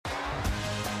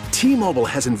T-Mobile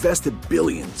has invested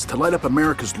billions to light up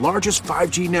America's largest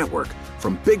 5G network,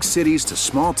 from big cities to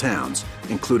small towns,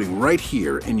 including right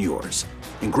here in yours.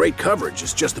 And great coverage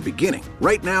is just the beginning.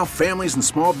 Right now, families and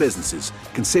small businesses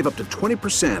can save up to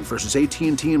 20% versus AT&T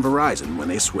and Verizon when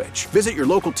they switch. Visit your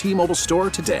local T-Mobile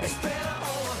store today.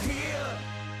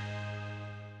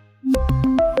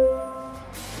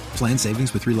 Plan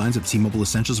savings with 3 lines of T-Mobile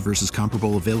Essentials versus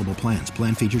comparable available plans.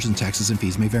 Plan features and taxes and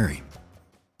fees may vary.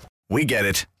 We get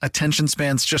it. Attention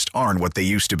spans just aren't what they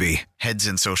used to be. Heads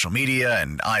in social media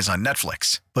and eyes on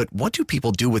Netflix. But what do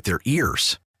people do with their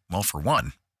ears? Well, for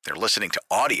one, they're listening to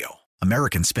audio.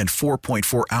 Americans spend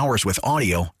 4.4 hours with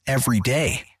audio every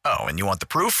day. Oh, and you want the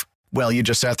proof? Well, you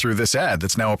just sat through this ad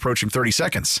that's now approaching 30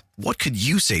 seconds. What could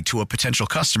you say to a potential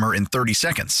customer in 30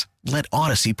 seconds? Let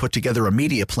Odyssey put together a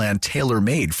media plan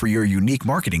tailor-made for your unique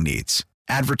marketing needs.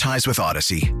 Advertise with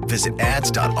Odyssey. Visit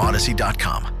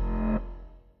ads.odyssey.com.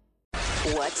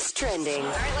 What's trending?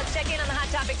 All right, let's check in on the hot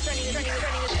topics trending.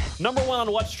 Number one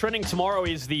on What's Trending tomorrow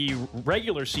is the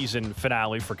regular season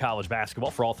finale for college basketball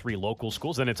for all 3 local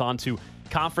schools. Then it's on to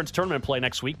conference tournament play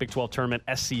next week, Big 12 tournament,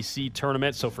 SEC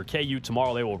tournament. So for KU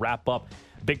tomorrow, they will wrap up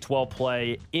Big 12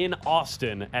 play in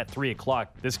Austin at 3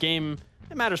 o'clock. This game,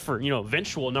 it matters for,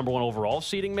 eventual number 1 overall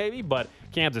seeding maybe, but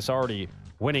Kansas already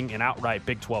winning an outright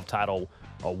Big 12 title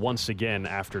once again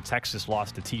after Texas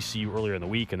lost to TCU earlier in the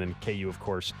week, and then KU, of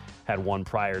course, had one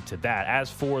prior to that.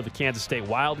 As for the Kansas State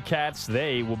Wildcats,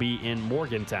 they will be in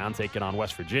Morgantown taking on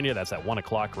West Virginia. That's at 1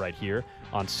 o'clock right here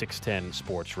on 610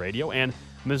 Sports Radio. And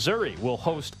Missouri will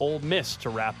host Ole Miss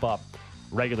to wrap up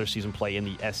regular season play in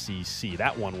the SEC.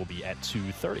 That one will be at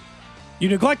 2:30. You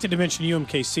neglected to mention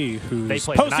UMKC, whose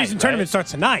postseason tournament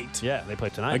starts tonight. Yeah, they play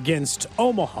tonight. Against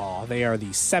Omaha. They are the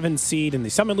 7th seed in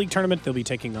the Summit League tournament. They'll be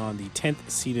taking on the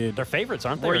 10th seeded. They're favorites,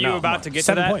 aren't they? Were you about to get to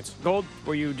 7 that, points. Gold?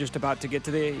 Were you just about to get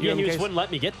to the Yeah, he UMKC? just wouldn't let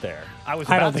me get there. I was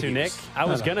I don't about think to, he Nick.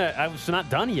 was. I was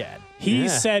not done yet. He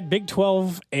said Big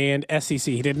 12 and SEC.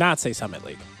 He did not say Summit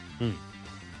League.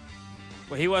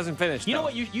 Well, he wasn't finished. You know though.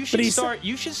 what? You should start.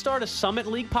 You should start a Summit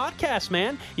League podcast,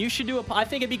 man. You should do a. I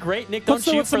think it'd be great, Nick. Don't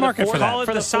you? What's the market for that? Call it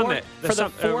the Summit. For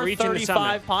the Reaching the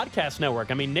 435 podcast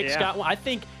network. I mean, Nick's got one. I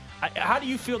think. How do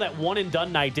you feel that one and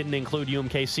done night didn't include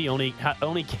UMKC? Only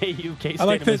KU, K-State, I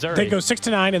like and Missouri. they go 6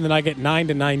 to 9, and then I get 9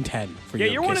 to 9:10 for Yeah,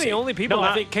 UMKC. you're one of the only people No, I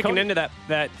not think kicking Cody- into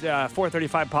that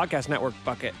 435 podcast network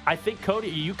bucket. I think Cody,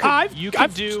 you I've-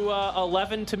 could do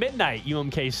 11 to midnight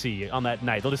UMKC on that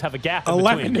night. They'll just have a gap in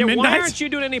 11 between. to Yeah, midnight? why aren't you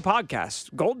doing any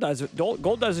podcasts? Gold does it.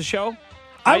 Gold does a show.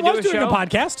 I do was doing show. a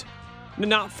podcast.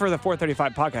 Not for the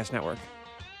 435 podcast network.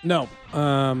 No,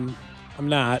 I'm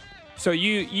not. So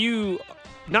you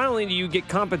not only do you get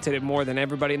compensated more than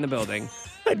everybody in the building,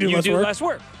 I do you less do work. less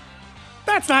work.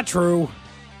 That's not true.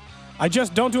 I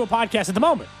just don't do a podcast at the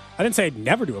moment. I didn't say I'd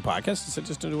never do a podcast. I said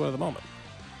just don't do it at the moment.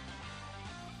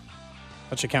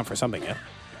 That should count for something, yeah?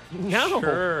 No,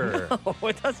 Sure. no,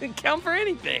 it doesn't count for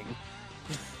anything.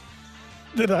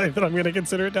 That I'm going to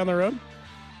consider it down the road?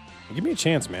 Give me a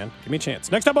chance, man. Give me a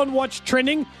chance. Next up on What's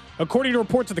Trending, according to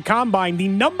reports at the Combine, the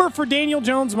number for Daniel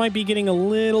Jones might be getting a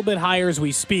little bit higher as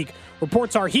we speak.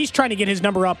 Reports are he's trying to get his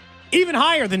number up even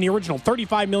higher than the original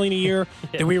 $35 million a year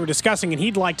that we were discussing, and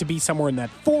he'd like to be somewhere in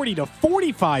that $40 to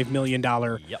 $45 million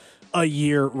a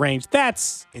year range.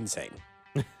 That's insane.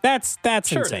 That's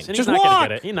Sure insane. it is. And Just he's not walk. gonna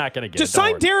get it. He's not going to get Just it. Don't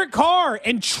sign worry. Derek Carr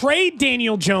and trade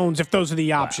Daniel Jones if those are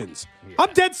the options.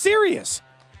 I'm dead serious.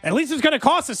 At least it's going to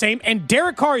cost the same. And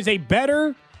Derek Carr is a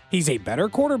better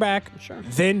quarterback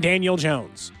than Daniel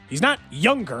Jones. He's not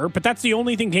younger, but that's the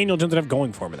only thing Daniel Jones would have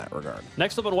going for him in that regard.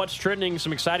 Next up on What's Trending,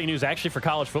 some exciting news actually for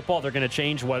college football. They're going to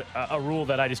change a rule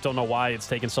that I just don't know why it's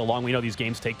taken so long. We know these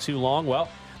games take too long. Well,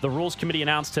 the Rules Committee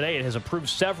announced today it has approved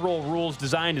several rules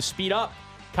designed to speed up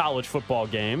college football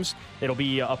games. It'll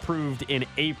be approved in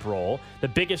April. The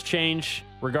biggest change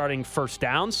regarding first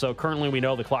downs. So currently we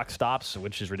know the clock stops,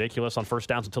 which is ridiculous, on first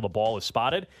downs until the ball is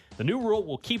spotted. The new rule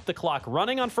will keep the clock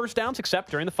running on first downs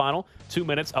except during the final 2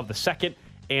 minutes of the second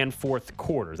and fourth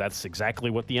quarters. That's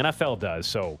exactly what the NFL does.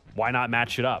 So why not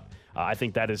match it up? I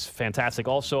think that is fantastic.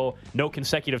 Also, no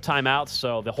consecutive timeouts.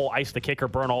 So the whole ice the kicker,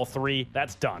 burn all 3,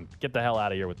 that's done. Get the hell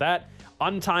out of here with that.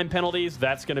 Untimed penalties,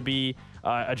 that's going to be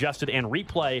adjusted, and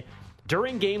replay.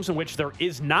 During games in which there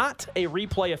is not a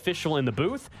replay official in the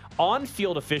booth,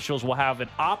 on-field officials will have an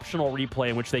optional replay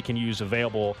in which they can use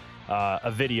available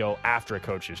a video after a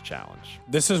coach's challenge.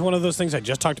 This is one of those things I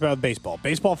just talked about with baseball.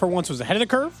 Baseball, for once, was ahead of the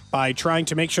curve by trying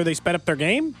to make sure they sped up their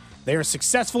game. They are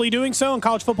successfully doing so, and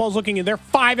college football is looking at their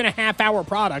 5.5-hour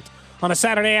product on a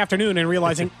Saturday afternoon and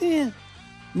realizing,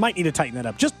 might need to tighten that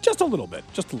up just a little bit.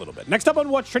 Just a little bit. Next up on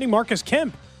What's Trending, Marcus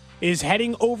Kemp is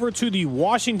heading over to the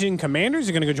Washington Commanders.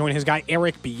 He's going to go join his guy,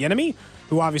 Eric Bieniemy,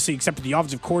 who obviously accepted the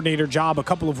offensive coordinator job a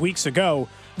couple of weeks ago.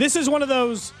 This is one of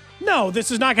those, no,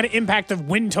 this is not going to impact the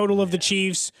win total of the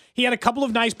Chiefs. He had a couple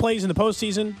of nice plays in the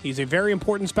postseason. He's a very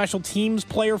important special teams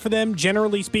player for them,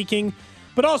 generally speaking.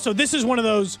 But also, this is one of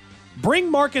those, bring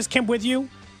Marcus Kemp with you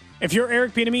if you're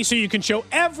Eric Bieniemy, so you can show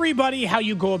everybody how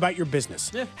you go about your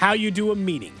business, how you do a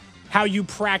meeting, how you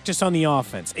practice on the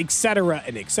offense, et cetera,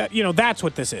 and et cetera. That's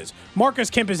what this is.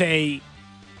 Marcus Kemp is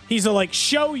he's a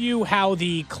show you how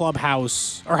the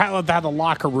clubhouse or how the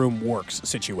locker room works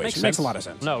situation. Makes a lot of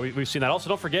sense. No, we've seen that. Also,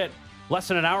 don't forget, less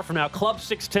than an hour from now, Club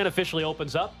 610 officially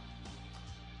opens up.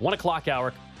 1 o'clock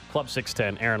hour, Club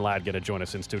 610. Aaron Ladd going to join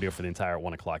us in studio for the entire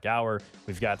 1 o'clock hour.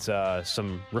 We've got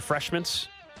some refreshments,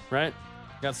 right?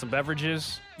 Got some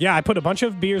beverages. Yeah, I put a bunch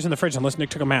of beers in the fridge unless Nick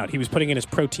took them out. He was putting in his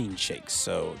protein shakes.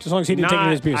 So as long as he didn't take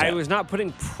his beers out. I was not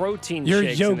putting protein Your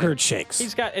shakes yogurt shakes.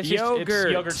 He's got it's yogurt.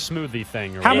 It's yogurt smoothie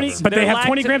thing. Or How many? whatever. But they They're have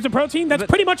 20 grams of protein? That's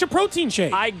pretty much a protein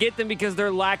shake. I get them because they're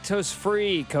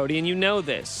lactose-free, Cody, and you know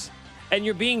this. And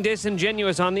you're being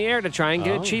disingenuous on the air to try and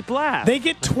get a cheap laugh. They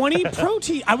get 20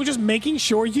 protein. I was just making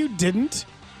sure you didn't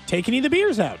take any of the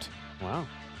beers out. Wow.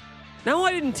 No,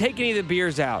 I didn't take any of the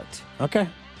beers out. Okay.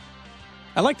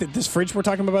 I like that this fridge we're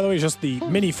talking about, by the way, is just the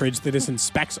mini fridge that is in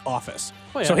Speck's office.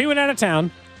 Oh, yeah. So he went out of town.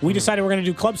 We decided we're going to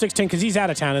do Club 610 because he's out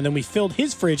of town, and then we filled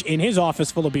his fridge in his office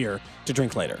full of beer to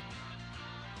drink later.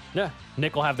 Yeah.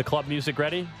 Nick will have the club music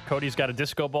ready. Cody's got a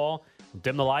disco ball.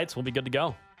 Dim the lights. We'll be good to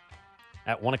go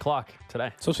at 1 o'clock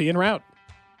today. Supposed to be en route.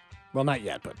 Well, not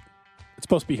yet, but it's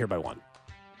supposed to be here by 1.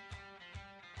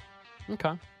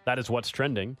 Okay. That is what's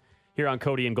trending here on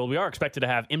Cody and Gold. We are expected to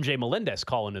have MJ Melendez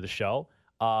call into the show.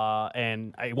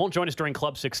 And he won't join us during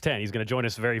Club 610. He's going to join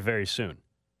us very, very soon. Do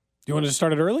you want to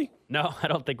start it early? No, I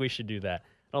don't think we should do that.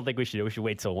 I don't think we should. We should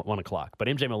wait till 1 o'clock. But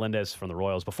MJ Melendez from the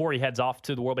Royals, before he heads off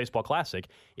to the World Baseball Classic,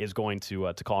 is going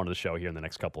to call into the show here in the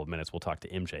next couple of minutes. We'll talk to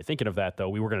MJ. Thinking of that, though,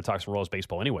 we were going to talk some Royals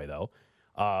baseball anyway, though.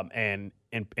 And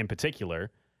in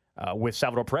particular, with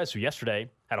Salvador Perez, who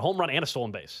yesterday had a home run and a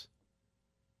stolen base.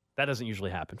 That doesn't usually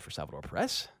happen for Salvador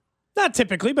Perez. Not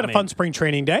typically, but a fun spring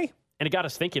training day. And it got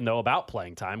us thinking, though, about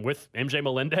playing time with MJ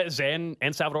Melendez and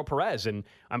Salvador Perez. And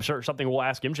I'm sure something we'll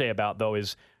ask MJ about, though,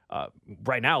 is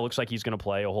right now it looks like he's going to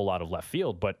play a whole lot of left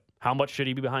field. But how much should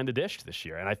he be behind the dish this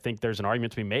year? And I think there's an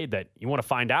argument to be made that you want to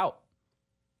find out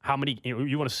how many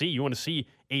you want to see. You want to see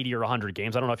 80 or 100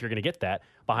 games. I don't know if you're going to get that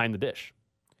behind the dish.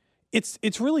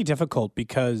 It's really difficult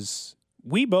because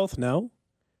we both know,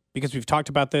 because we've talked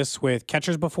about this with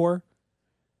catchers before,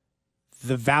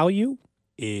 the value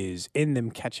is in them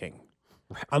catching.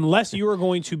 Unless you are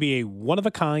going to be a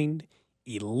one-of-a-kind,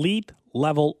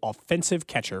 elite-level offensive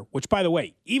catcher, which, by the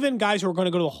way, even guys who are going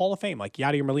to go to the Hall of Fame, like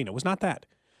Yadier Molina, was not that.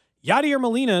 Yadier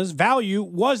Molina's value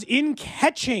was in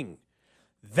catching.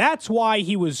 That's why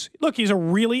he's a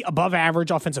really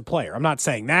above-average offensive player. I'm not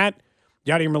saying that.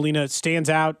 Yadier Molina stands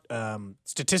out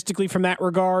statistically from that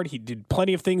regard. He did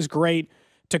plenty of things great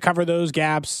to cover those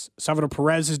gaps. Salvador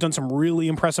Perez has done some really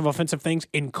impressive offensive things,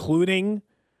 including,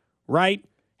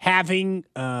 having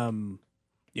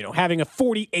a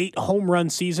 48 home run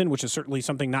season, which is certainly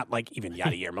something not like even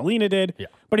Yadier Molina did. Yeah.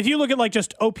 But if you look at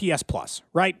just OPS plus,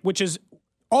 right, which is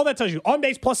all that tells you, on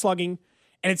base plus slugging,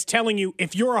 and it's telling you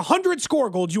if you're 100 score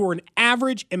goals, you are an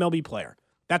average MLB player.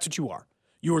 That's what you are.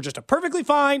 You are just a perfectly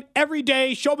fine,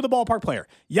 everyday, show up at the ballpark player.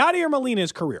 Yadier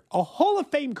Molina's career, a Hall of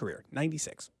Fame career,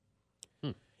 96.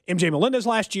 MJ Melendez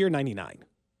last year, 99.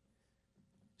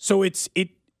 So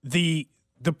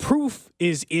the proof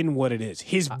is in what it is.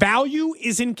 His value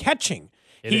is in catching.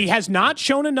 He has not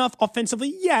shown enough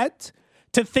offensively yet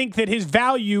to think that his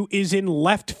value is in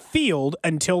left field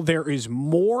until there is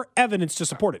more evidence to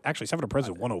support it. Actually, Salvador Perez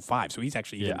is 105, so he's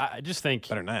actually I just think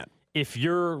better than that. If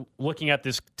you're looking at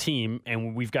this team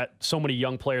and we've got so many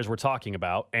young players we're talking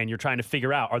about, and you're trying to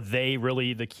figure out, are they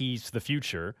really the keys to the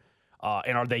future?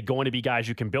 And are they going to be guys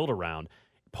you can build around?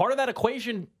 Part of that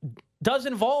equation does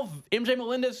involve MJ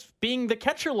Melendez being the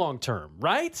catcher long term,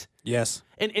 right? Yes.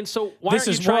 And so why this aren't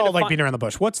is you trying all to like beating around the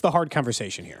bush. What's the hard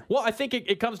conversation here? Well, I think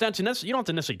it comes down to you don't have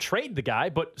to necessarily trade the guy,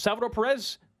 but Salvador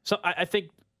Perez. So I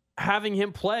think having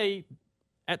him play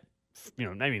at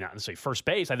maybe not necessarily first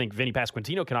base. I think Vinny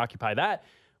Pasquantino can occupy that,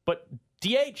 but DH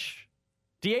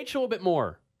a little bit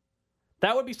more.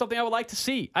 That would be something I would like to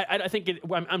see. I think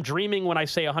I'm dreaming when I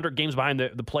say 100 games behind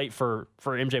the plate for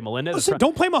MJ Melendez. Listen,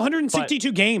 don't play him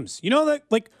 162 games. You know that,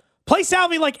 play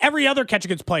Salvi like every other catcher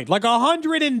gets played.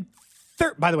 130.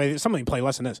 By the way, some of them play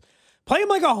less than this. Play him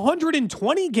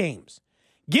 120 games.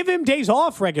 Give him days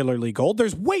off regularly, Gold.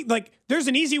 There's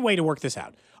an easy way to work this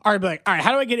out. All right,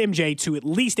 how do I get MJ to at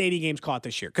least 80 games caught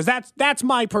this year? Because that's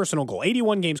my personal goal.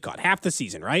 81 games caught, half the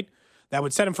season, right? That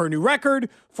would set him for a new record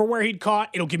for where he'd caught.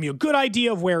 It'll give me a good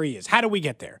idea of where he is. How do we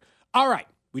get there? All right,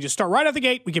 we just start right out the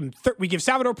gate. We give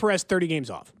Salvador Perez 30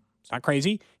 games off. It's not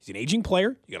crazy. He's an aging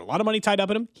player. You got a lot of money tied up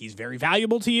in him. He's very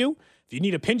valuable to you. If you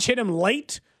need to pinch hit him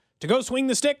late to go swing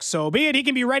the stick, so be it. He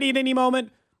can be ready at any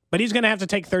moment, but he's going to have to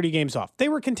take 30 games off. They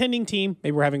were a contending team.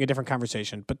 Maybe we're having a different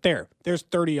conversation, but there's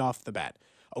 30 off the bat.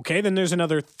 Okay, then there's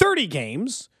another 30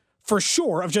 games for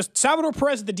sure of just Salvador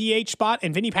Perez at the DH spot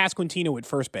and Vinny Pasquantino at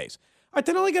first base. All right,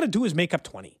 then all I got to do is make up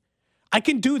 20. I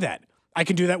can do that. I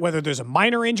can do that whether there's a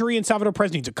minor injury and Salvador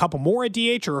Perez needs a couple more at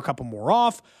DH or a couple more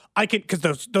off. I can,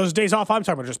 because those days off I'm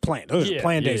talking about are just planned. Those are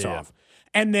planned days off.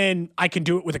 And then I can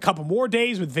do it with a couple more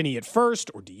days with Vinny at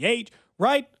first or DH,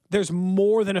 right? There's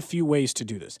more than a few ways to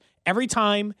do this. Every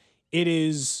time it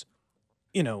is,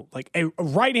 like a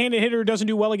right-handed hitter doesn't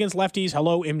do well against lefties.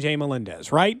 Hello, MJ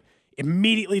Melendez, right?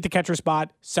 Immediately at the catcher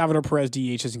spot, Salvador Perez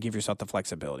DHs and give yourself the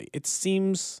flexibility. It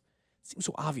seems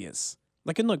so obvious.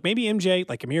 And look, maybe MJ,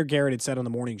 like Amir Garrett had said on the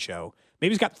morning show,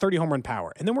 maybe he's got 30 home run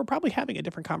power, and then we're probably having a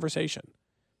different conversation.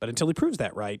 But until he proves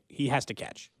that right, he has to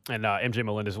catch. And MJ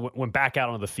Melendez went back out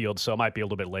onto the field, so it might be a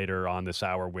little bit later on this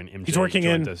hour when MJ He's working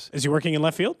joined us. Is he working in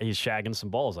left field? He's shagging some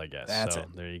balls, I guess. That's so it.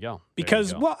 There you go.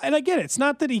 Because, and I get it. It's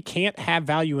not that he can't have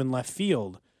value in left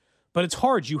field, but it's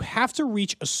hard. You have to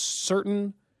reach a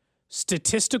certain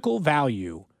statistical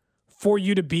value for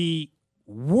you to be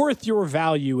worth your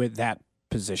value at that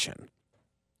position.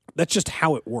 That's just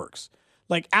how it works.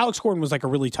 Like Alex Gordon was like a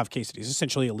really tough case. He's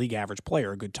essentially a league average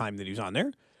player, a good time that he was on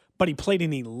there, but he played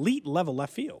in elite level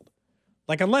left field.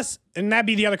 And that'd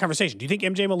be the other conversation. Do you think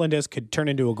MJ Melendez could turn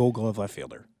into a Gold Glove left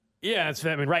fielder? Yeah,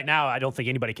 right now I don't think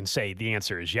anybody can say the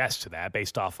answer is yes to that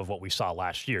based off of what we saw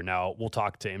last year. Now, we'll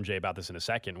talk to MJ about this in a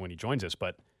second when he joins us,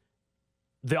 but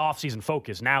the offseason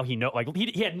focus, now he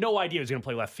he had no idea he was going to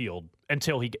play left field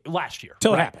until last year.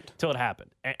 Till it happened. Till it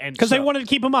happened. And because they wanted to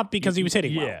keep him up because he was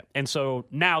hitting well. Yeah, and so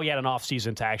now he had an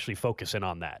offseason to actually focus in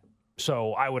on that.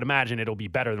 So I would imagine it'll be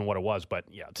better than what it was, but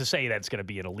to say that it's going to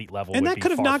be an elite level, and that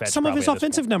could have knocked some of his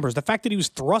offensive numbers. The fact that he was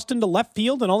thrust into left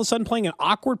field and all of a sudden playing an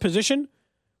awkward position,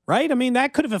 right? I mean,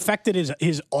 that could have affected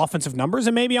his offensive numbers,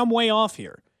 and maybe I'm way off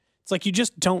here. It's like you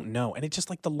just don't know, and it's just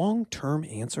like the long-term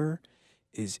answer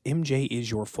is MJ is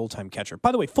your full-time catcher.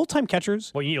 By the way, full-time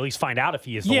catchers... Well, you need to at least find out if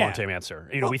he is the long-term answer.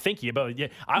 We think he, but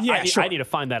I need to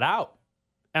find that out.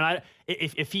 And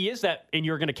if he is that, and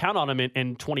you're going to count on him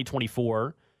in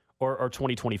 2024 or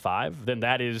 2025, then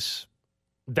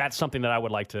that's something that I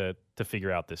would like to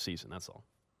figure out this season. That's all.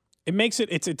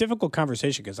 It's a difficult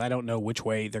conversation because I don't know which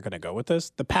way they're going to go with this.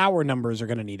 The power numbers are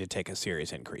going to need to take a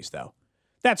serious increase, though.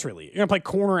 That's really it. You're going to play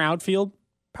corner outfield.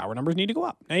 Power numbers need to go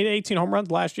up. Now, he had 18 home runs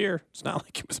last year. It's not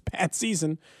like it was a bad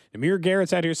season. Amir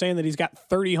Garrett's out here saying that he's got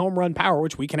 30 home run power,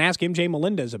 which we can ask MJ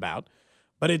Melendez about.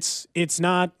 But it's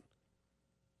not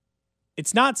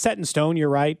set in stone, you're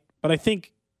right. But I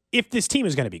think if this team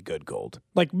is going to be good, Gold,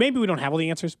 like maybe we don't have all the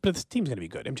answers, but if this team's going to be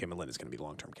good, MJ Melendez is going to be the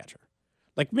long-term catcher.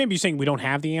 Like maybe you're saying we don't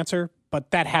have the answer,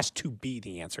 but that has to be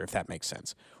the answer, if that makes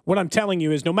sense. What I'm telling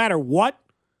you is no matter what,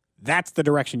 that's the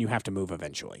direction you have to move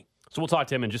eventually. So we'll talk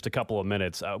to him in just a couple of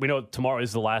minutes. We know tomorrow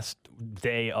is the last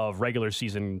day of regular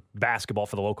season basketball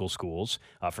for the local schools.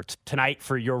 For tonight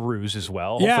for your Roos as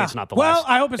well. Yeah. Hopefully it's not the last. Well,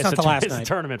 I hope it's not the last night. It's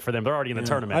a tournament for them. They're already in the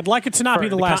tournament. I'd like it to not be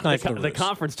the last night for the Roos. The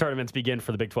conference tournaments begin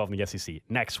for the Big 12 and the SEC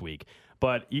next week.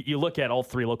 But you look at all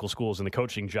three local schools and the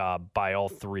coaching job by all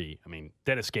three. I mean,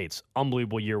 Dennis Gates,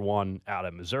 unbelievable year one out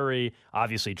of Missouri.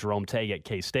 Obviously, Jerome Tague at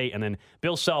K-State. And then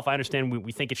Bill Self, I understand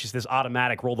we think it's just this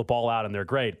automatic roll the ball out and they're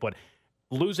great. But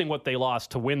losing what they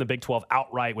lost to win the Big 12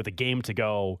 outright with a game to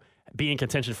go, be in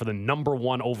contention for the number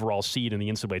one overall seed in the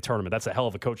NCAA tournament. That's a hell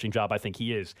of a coaching job. I think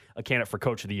he is a candidate for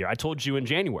Coach of the Year. I told you in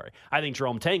January, I think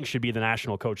Jerome Tang should be the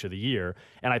National Coach of the Year,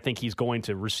 and I think he's going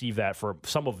to receive that for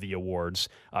some of the awards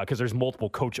because there's multiple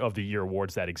Coach of the Year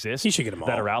awards that exist. He should get them all.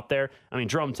 That are out there. I mean,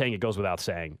 Jerome Tang, it goes without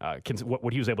saying,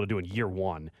 what he was able to do in year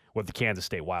one with the Kansas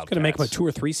State Wildcats. Going to make him a 2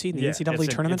 or 3 seed in the NCAA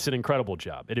tournament? It's an incredible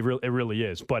job. It really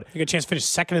is. But you get a chance to finish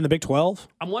second in the Big 12?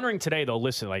 I'm wondering today, though,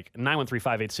 listen, like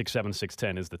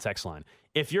 913-586-7610 is the text line.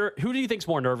 Who do you think's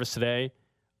more nervous today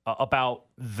about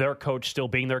their coach still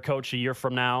being their coach a year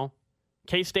from now?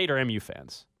 K-State or MU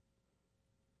fans?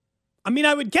 I mean,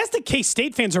 I would guess that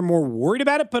K-State fans are more worried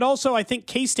about it, but also I think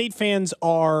K-State fans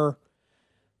they're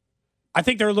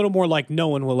a little more like no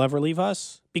one will ever leave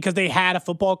us because they had a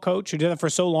football coach who did that for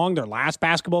so long. Their last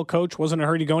basketball coach wasn't in a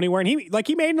hurry to go anywhere. And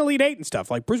he made an Elite Eight and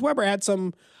stuff. Like Bruce Weber had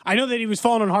I know that he was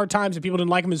falling on hard times and people didn't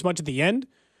like him as much at the end,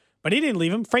 but he didn't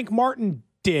leave him. Frank Martin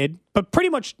did, but pretty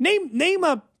much name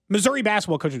a Missouri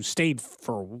basketball coach who stayed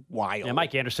for a while. Yeah,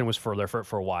 Mike Anderson was for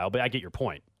a while, but I get your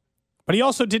point. But he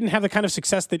also didn't have the kind of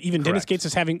success that even Dennis Gates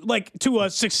is having, like to a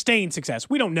sustained success.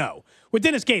 We don't know. With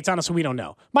Dennis Gates, honestly, we don't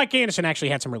know. Mike Anderson actually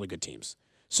had some really good teams.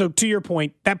 So to your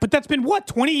point, that's been what,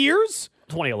 20 years?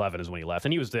 2011 is when he left,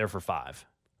 and he was there for 5.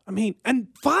 I mean, and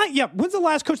 5, yeah, when's the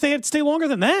last coach they had to stay longer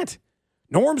than that?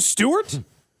 Norm Stewart?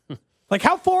 Like,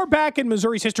 how far back in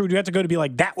Missouri's history do you have to go to be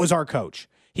like, that was our coach?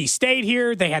 He stayed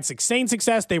here. They had sustained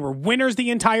success. They were winners the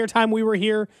entire time we were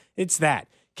here. It's that.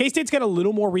 K-State's got a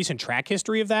little more recent track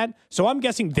history of that, so I'm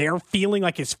guessing they're feeling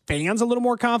like his fans a little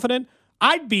more confident.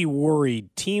 I'd be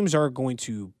worried teams are going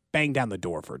to bang down the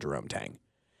door for Jerome Tang.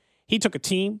 He took a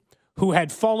team who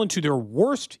had fallen to their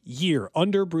worst year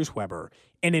under Bruce Weber,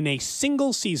 and in a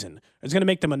single season is going to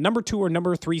make them a number 2 or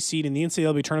number 3 seed in the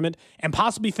NCAA tournament and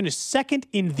possibly finish second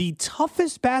in the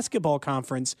toughest basketball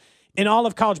conference in all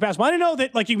of college basketball. I didn't know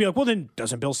that, like, you'd be like, well, then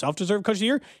doesn't Bill Self deserve Coach of the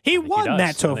Year? He won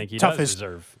that toughest. He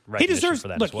deserves for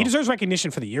that. He deserves recognition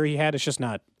for the year he had. It's just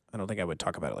not. I don't think I would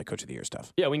talk about it like Coach of the Year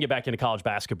stuff. Yeah, we can get back into college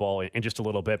basketball in just a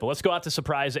little bit, but let's go out to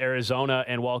Surprise, Arizona,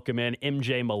 and welcome in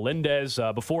MJ Melendez.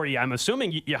 Before I'm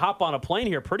assuming you hop on a plane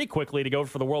here pretty quickly to go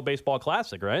for the World Baseball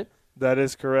Classic, right? That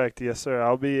is correct. Yes, sir.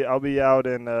 I'll be out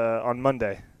on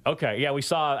Monday. Okay, yeah, we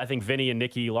saw, I think, Vinny and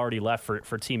Nikki already left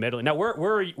for Team Italy. Now,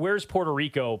 where's Puerto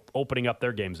Rico opening up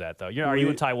their games at, though? Are you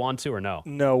in Taiwan, too, or no?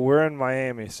 No, we're in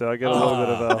Miami, so I get a little bit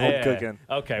of home cooking.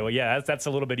 Okay, well, yeah, that's a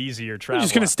little bit easier travel. You're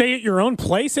just going to stay at your own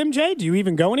place, MJ? Do you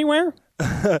even go anywhere?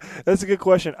 That's a good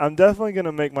question. I'm definitely going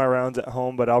to make my rounds at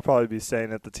home, but I'll probably be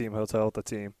staying at the team hotel with the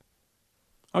team.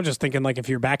 I was just thinking, like, if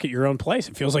you're back at your own place,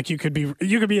 it feels like you could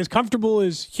be as comfortable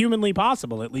as humanly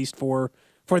possible, at least for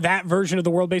that version of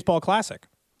the World Baseball Classic.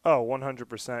 Oh,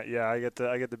 100%. Yeah, I get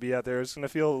to be out there. It's going to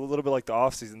feel a little bit like the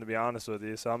off season, to be honest with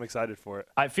you. So I'm excited for it.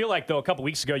 I feel like, though, a couple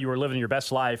weeks ago you were living your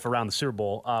best life around the Super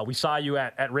Bowl. We saw you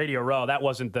at Radio Row. That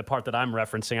wasn't the part that I'm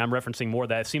referencing. I'm referencing more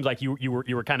that it seems like you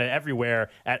were kind of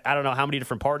everywhere at I don't know how many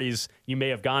different parties you may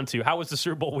have gone to. How was the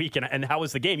Super Bowl week and how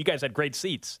was the game? You guys had great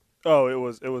seats. Oh, it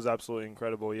was absolutely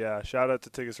incredible. Yeah, shout out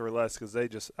to Tickets for Less because they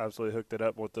just absolutely hooked it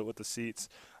up with the seats.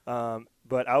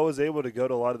 But I was able to go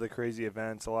to a lot of the crazy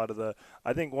events.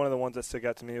 I think one of the ones that stuck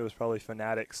out to me was probably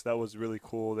Fanatics. That was really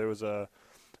cool. There was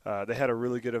they had a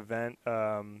really good event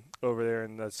over there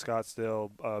in the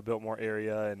Scottsdale, Biltmore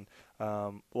area, and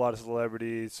a lot of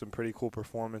celebrities, some pretty cool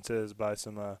performances by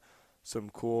some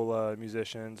cool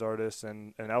musicians, artists,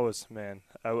 and I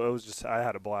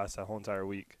had a blast that whole entire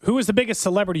week. Who was the biggest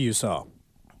celebrity you saw?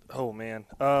 Oh man,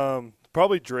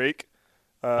 probably Drake.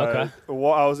 Okay. I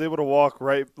was able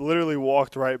to literally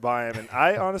walked right by him, and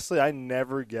I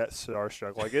never get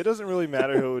starstruck. Like, it doesn't really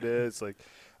matter who it is. Like,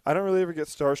 I don't really ever get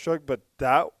starstruck, but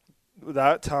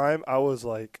that time I was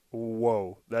like,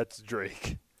 whoa, that's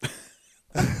Drake.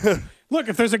 Look,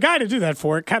 if there's a guy to do that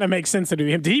for, it kind of makes sense to do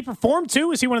him. Did he perform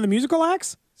too? Is he one of the musical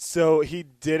acts? So he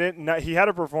didn't. He had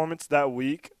a performance that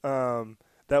week,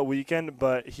 that weekend,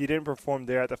 but he didn't perform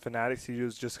there at the Fanatics. He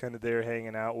was just kind of there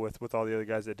hanging out with all the other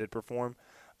guys that did perform.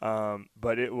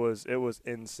 But it was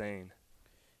insane.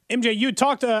 MJ, you had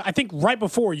talked, I think right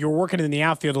before you were working in the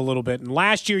outfield a little bit, and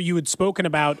last year you had spoken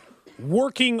about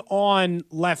working on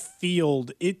left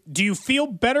field. Do you feel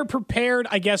better prepared,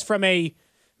 I guess, from a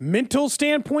mental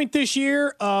standpoint this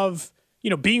year of,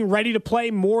 being ready to play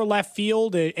more left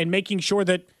field and making sure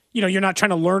that, you're not trying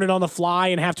to learn it on the fly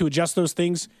and have to adjust those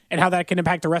things and how that can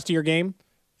impact the rest of your game?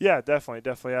 Yeah, definitely.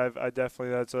 That's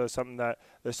something that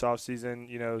this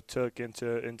offseason, took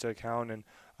into account, and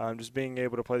just being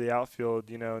able to play the outfield,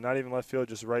 not even left field,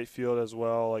 just right field as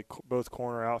well, like both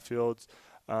corner outfields.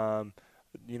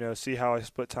 See how I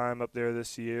split time up there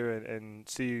this year and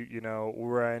see,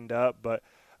 where I end up. But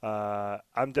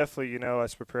I'm definitely,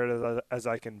 as prepared as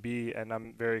I can be, and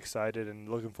I'm very excited and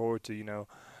looking forward to,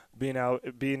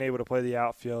 being able to play the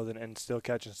outfield and still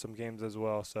catching some games as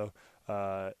well. So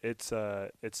it's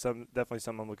definitely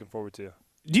something I'm looking forward to.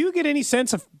 Do you get any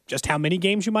sense of just how many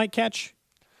games you might catch?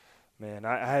 Man,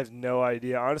 I have no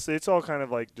idea. Honestly, it's all kind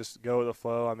of like just go with the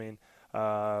flow. I mean,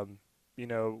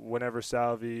 whenever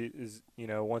Salvi is,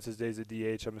 once his day's a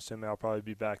DH, I'm assuming I'll probably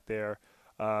be back there.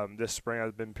 This spring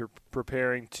I've been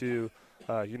preparing to,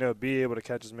 be able to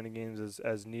catch as many games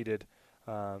as needed.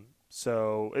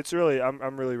 So it's really,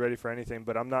 I'm really ready for anything,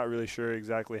 but I'm not really sure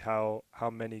exactly how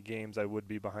many games I would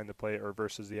be behind the plate or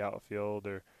versus the outfield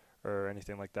or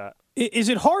anything like that. Is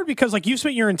it hard because, like, you've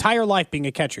spent your entire life being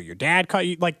a catcher? Your dad caught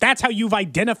you. Like, that's how you've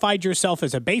identified yourself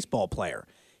as a baseball player.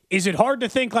 Is it hard to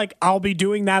think, like, I'll be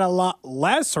doing that a lot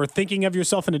less or thinking of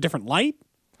yourself in a different light?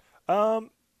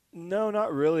 No,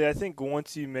 not really. I think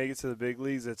once you make it to the big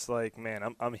leagues, it's like,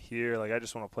 man, I'm here. Like, I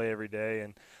just want to play every day.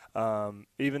 And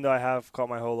even though I have caught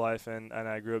my whole life and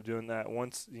I grew up doing that,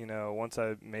 once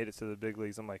I made it to the big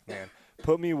leagues, I'm like, man,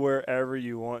 put me wherever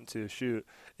you want to. Shoot,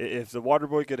 if the water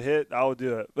boy could hit, I'll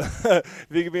do it. If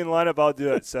he could be in the lineup, I'll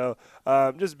do it. So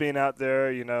just being out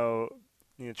there,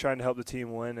 trying to help the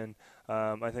team win. And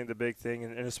I think the big thing,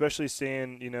 and especially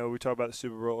seeing, we talked about the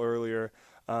Super Bowl earlier,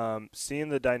 seeing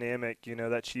the dynamic,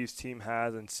 that Chiefs team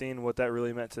has and seeing what that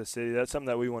really meant to the city, that's something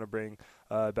that we want to bring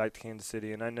back to Kansas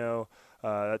City. And I know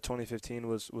that 2015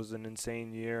 was an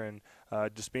insane year, and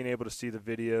just being able to see the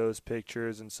videos,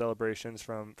 pictures, and celebrations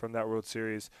from that World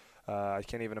Series, I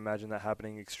can't even imagine that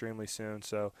happening extremely soon.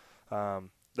 So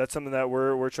that's something that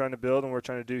we're trying to build and we're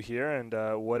trying to do here, and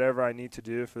whatever I need to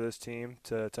do for this team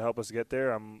to help us get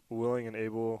there, I'm willing and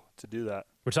able to do that.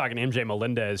 We're talking to MJ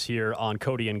Melendez here on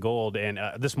Cody and Gold, and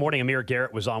this morning Amir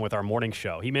Garrett was on with our morning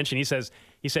show. He said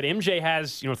MJ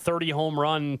has 30 home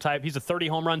run type. He's a 30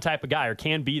 home run type of guy, or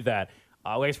can be that.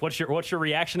 What's your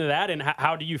reaction to that, and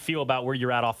how do you feel about where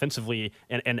you're at offensively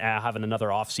and having another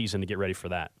offseason to get ready for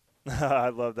that? I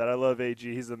love that. I love AG.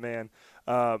 He's the man.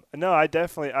 No, I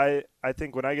definitely I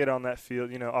think when I get on that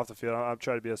field, off the field, I'm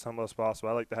trying to be as humble as possible.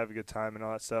 I like to have a good time and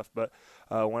all that stuff. But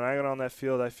when I get on that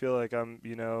field, I feel like I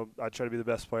try to be the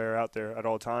best player out there at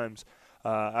all times.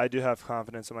 I do have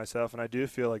confidence in myself, and I do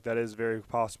feel like that is very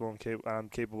possible, and I'm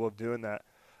capable of doing that.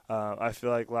 I feel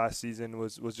like last season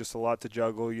was just a lot to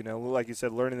juggle, like you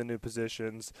said, learning the new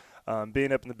positions,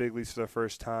 being up in the big leagues for the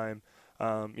first time,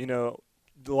 a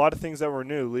lot of things that were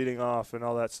new leading off and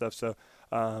all that stuff. So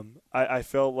I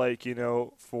felt like,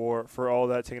 for all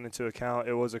that taken into account,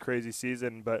 it was a crazy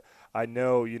season. But I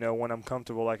know, when I'm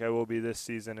comfortable like I will be this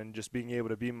season, and just being able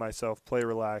to be myself, play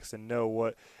relaxed, and know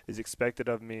what is expected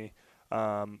of me,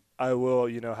 I will,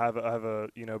 have a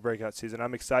breakout season.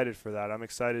 I'm excited for that. I'm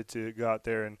excited to go out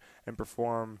there and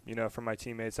perform, for my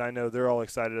teammates. I know they're all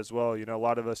excited as well. A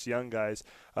lot of us young guys,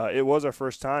 it was our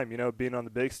first time, being on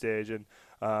the big stage. And,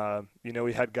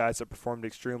 we had guys that performed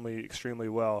extremely, extremely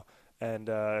well. And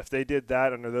if they did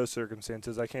that under those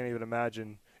circumstances, I can't even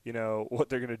imagine, what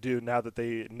they're going to do now that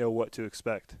they know what to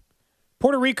expect.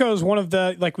 Puerto Rico is one of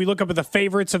the, we look up at the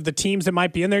favorites of the teams that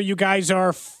might be in there. You guys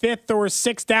are 5th or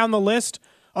 6th down the list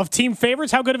of team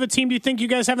favorites. How good of a team do you think you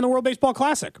guys have in the World Baseball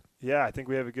Classic? Yeah, I think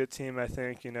we have a good team. I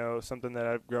think, something that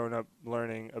I've grown up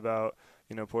learning about,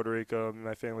 Puerto Rico,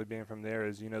 my family being from there,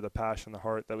 is, the passion, the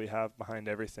heart that we have behind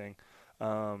everything.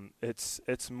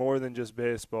 It's more than just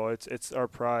baseball. It's our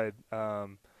pride.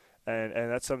 And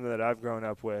that's something that I've grown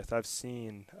up with. I've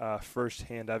seen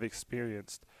firsthand. I've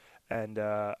experienced. And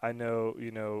I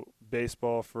know,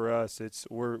 baseball for us,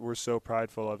 we're so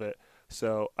prideful of it.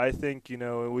 So I think,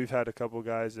 we've had a couple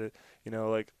guys that,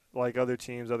 like other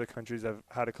teams, other countries have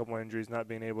had a couple injuries, not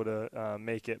being able to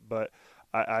make it. But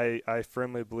I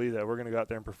firmly believe that we're going to go out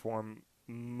there and perform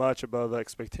much above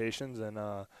expectations, and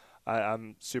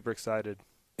I'm super excited.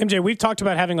 MJ, we've talked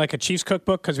about having a Chiefs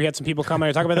cookbook because we had some people come in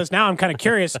and talk about this. Now I'm kind of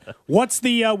curious, what's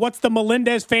the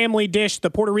Melendez family dish, the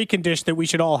Puerto Rican dish that we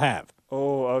should all have?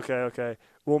 Oh, okay.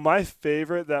 Well, my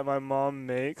favorite that my mom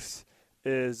makes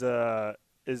is let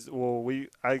me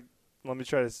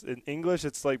try this in English.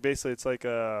 It's like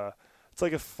a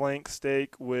flank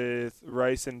steak with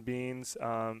rice and beans.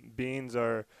 Beans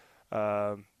are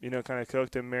kind of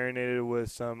cooked and marinated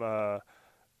with some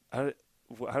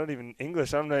I don't even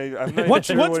English. I'm not even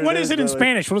sure what is it in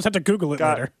Spanish? We'll just have to Google it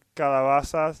later.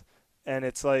 Calabazas, and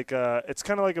it's it's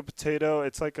kind of like a potato.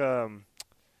 It's like a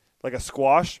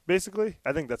squash, basically.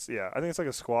 I think it's like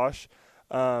a squash,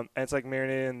 and it's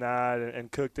marinated in that and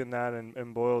cooked in that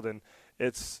and boiled, and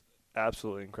it's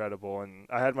absolutely incredible. And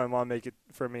I had my mom make it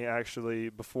for me actually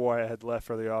before I had left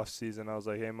for the off season. I was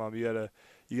like, "Hey, Mom, you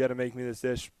gotta make me this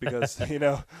dish because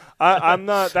I'm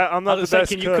not the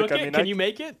best can you cook. Cook it? Can you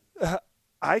make it?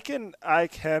 I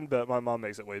can, but my mom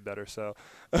makes it way better. So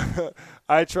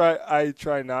I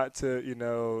try not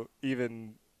to,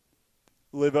 even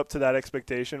live up to that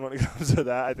expectation when it comes to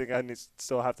that. I think I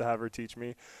still have to have her teach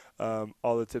me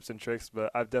all the tips and tricks.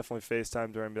 But I've definitely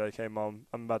FaceTimed her and be like, "Hey, Mom,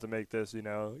 I'm about to make this.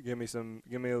 Give me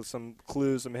some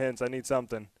clues, some hints. I need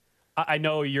something." I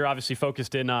know you're obviously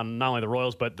focused in on not only the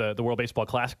Royals but the World Baseball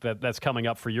Classic that's coming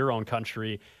up for your own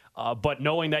country. But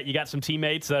knowing that you got some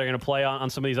teammates that are going to play on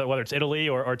some of these, whether it's Italy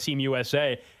or Team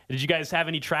USA, did you guys have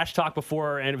any trash talk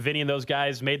before and Vinny and those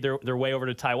guys made their way over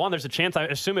to Taiwan? There's a chance, I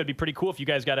assume it'd be pretty cool if you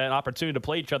guys got an opportunity to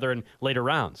play each other in later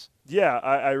rounds. Yeah,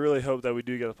 I really hope that we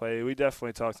do get to play. We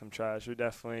definitely talk some trash. We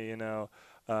definitely,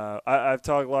 I've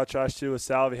talked a lot of trash too with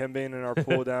Salvi, him being in our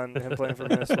pool down, him playing for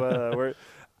Venezuela.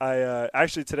 I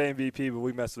actually today MVP, but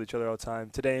we mess with each other all the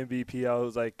time. Today MVP, I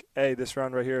was like, hey, this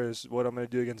round right here is what I'm going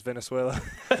to do against Venezuela.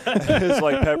 It's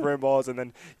like peppering balls. And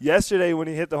then yesterday when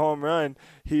he hit the home run,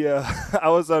 I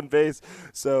was on base,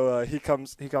 so he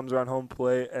comes around home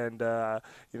plate, and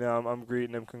I'm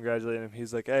greeting him, congratulating him.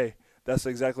 He's like, hey, that's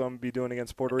exactly what I'm going to be doing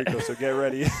against Puerto Rico, so get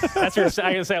ready. That's I'm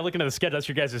going to say, I'm looking at the schedule, that's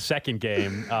your guys' second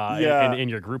game in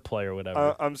your group play or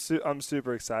whatever. I'm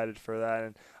super excited for that.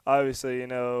 And obviously,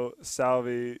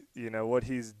 Salvi, what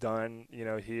he's done,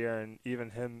 here, and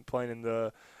even him playing in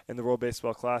the World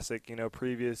Baseball Classic,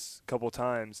 previous couple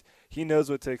times, he knows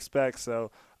what to expect.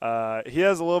 So he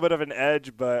has a little bit of an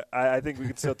edge, but I think we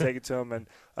can still take it to him.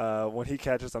 And when he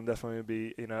catches, I'm definitely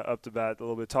going to be, up to bat a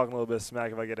little bit, talking a little bit of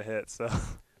smack if I get a hit. So.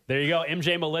 There you go.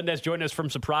 MJ Melendez joining us from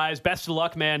Surprise. Best of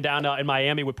luck, man, down in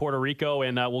Miami with Puerto Rico,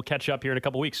 and we'll catch up here in a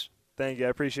couple weeks. Thank you. I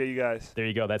appreciate you guys. There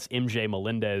you go. That's MJ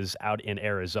Melendez out in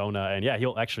Arizona. And, yeah,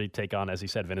 he'll actually take on, as he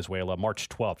said, Venezuela March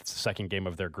 12th. It's the second game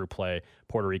of their group play,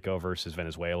 Puerto Rico versus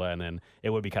Venezuela. And then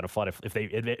it would be kind of fun if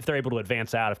they're able to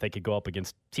advance out, if they could go up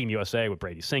against Team USA with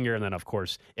Brady Singer, and then, of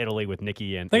course, Italy with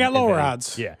Nikki. And they got lower and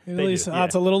odds. Yeah. Italy's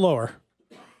odds a little lower.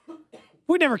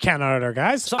 We never count out our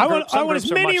guys. I want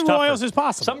as many Royals as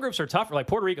possible. Some groups are tougher, like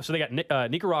Puerto Rico. So they got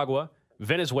Nicaragua,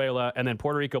 Venezuela, and then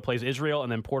Puerto Rico plays Israel,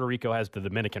 and then Puerto Rico has the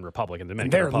Dominican Republic, and the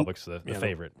Dominican Republic's the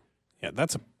favorite. Yeah,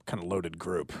 that's a kind of loaded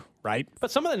group, right?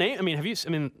 But some of the names,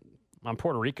 on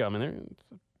Puerto Rico,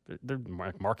 they're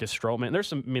Marcus Stroman.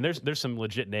 There's some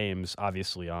legit names,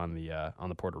 obviously, on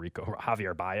the Puerto Rico.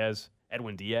 Javier Baez,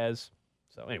 Edwin Diaz.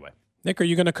 So anyway, Nick, are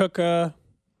you going to cook?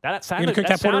 That sounded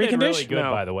really good,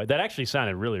 by the way. That actually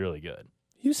sounded really, really good.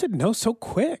 You said no so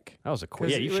quick. That was a quick.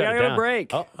 Yeah, you we shut it got down. a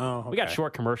break. Okay. We got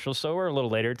short commercials, so we're a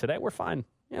little later today. We're fine.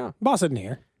 Yeah. Boss isn't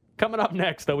here. Coming up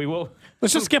next, though, we will.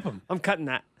 Let's just skip them. I'm cutting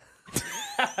that.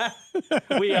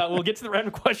 We'll get to the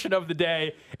random question of the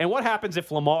day. And what happens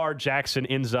if Lamar Jackson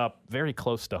ends up very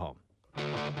close to home?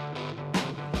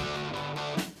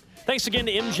 Thanks again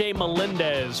to MJ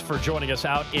Melendez for joining us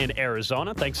out in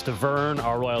Arizona. Thanks to Vern,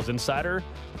 our Royals insider,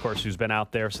 of course, who's been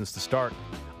out there since the start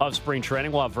of spring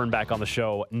training. We'll have Vern back on the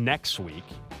show next week.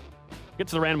 Get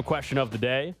to the random question of the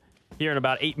day here in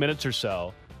about 8 minutes or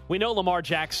so. We know Lamar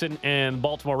Jackson and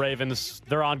Baltimore Ravens,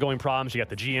 their ongoing problems. You got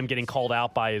the GM getting called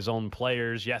out by his own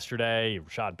players yesterday,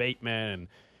 Rashad Bateman, and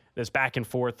this back and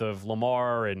forth of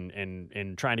Lamar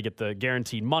and trying to get the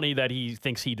guaranteed money that he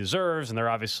thinks he deserves, and they're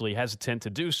obviously hesitant to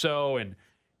do so. And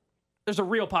there's a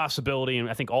real possibility, and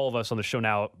I think all of us on the show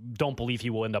now don't believe he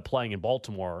will end up playing in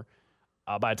Baltimore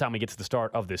by the time we get to the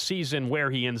start of this season.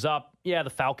 Where he ends up, yeah, the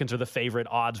Falcons are the favorite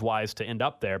odds-wise to end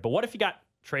up there. But what if he got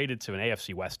traded to an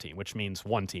AFC West team, which means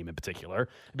one team in particular?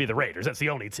 It'd be the Raiders. That's the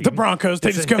only team. The Broncos.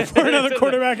 They just go for another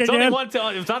quarterback again. Only one team.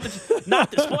 It's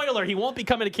not the spoiler. He won't be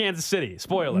coming to Kansas City.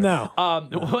 Spoiler. No.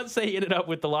 Let's say he ended up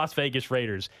with the Las Vegas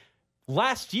Raiders.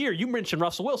 Last year, you mentioned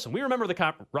Russell Wilson. We remember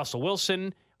the Russell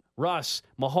Wilson, Russ,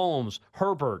 Mahomes,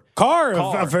 Herbert. Carr,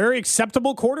 a very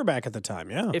acceptable quarterback at the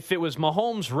time, yeah. If it was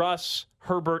Mahomes, Russ,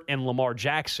 Herbert, and Lamar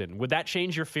Jackson, would that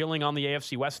change your feeling on the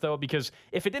AFC West, though? Because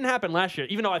if it didn't happen last year,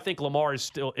 even though I think Lamar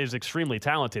is extremely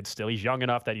talented still, he's young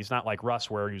enough that he's not like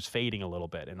Russ where he was fading a little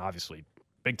bit, and obviously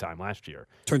big time last year.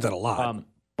 Turns out a lot.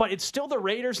 But it's still the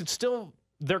Raiders. It's still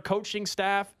their coaching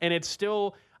staff, and it's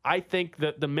still, I think,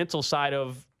 the mental side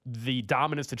of the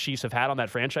dominance the Chiefs have had on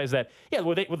that franchise. That, yeah,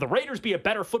 would the Raiders be a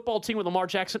better football team with Lamar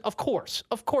Jackson? Of course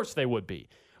they would be.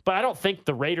 But I don't think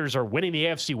the Raiders are winning the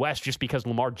AFC West just because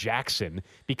Lamar Jackson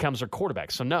becomes their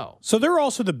quarterback. So, no. So they're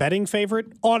also the betting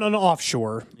favorite on an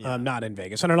offshore, not in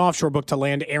Vegas, on an offshore book to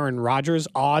land Aaron Rodgers,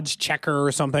 odds checker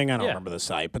or something. I don't remember the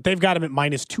site, but they've got him at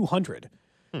minus 200.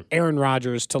 Aaron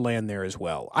Rodgers to land there as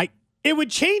well. It would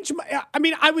change.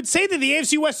 I would say that the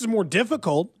AFC West is more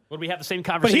difficult. Would we have the same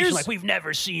conversation like we've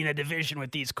never seen a division with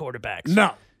these quarterbacks?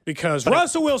 No, because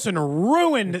Russell Wilson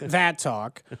ruined that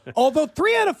talk. Although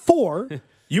 3 out of 4,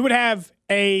 you would have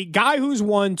a guy who's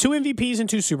won 2 MVPs and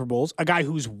 2 Super Bowls, a guy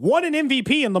who's won an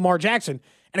MVP in Lamar Jackson,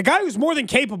 and a guy who's more than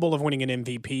capable of winning an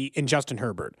MVP in Justin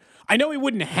Herbert. I know he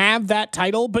wouldn't have that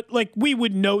title, but we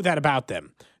would know that about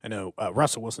them. I know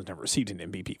Russell Wilson's never received an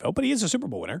MVP vote, but he is a Super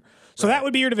Bowl winner. So that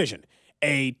would be your division.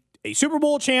 A Super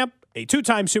Bowl champ, a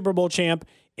 2-time Super Bowl champ,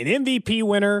 an MVP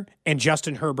winner, and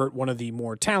Justin Herbert, one of the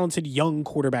more talented young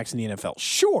quarterbacks in the NFL.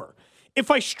 Sure. If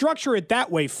I structure it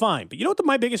that way, fine. But you know what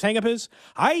my biggest hang-up is?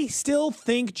 I still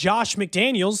think Josh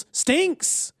McDaniels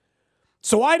stinks.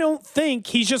 So I don't think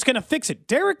he's just going to fix it.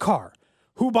 Derek Carr,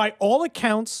 who by all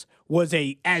accounts was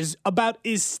about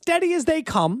as steady as they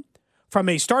come from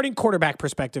a starting quarterback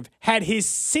perspective, had his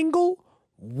single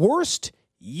worst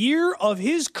year of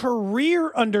his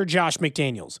career under Josh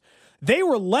McDaniels. They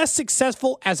were less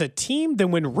successful as a team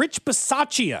than when Rich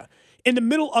Bisaccia, in the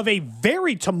middle of a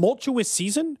very tumultuous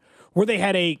season where they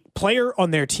had a player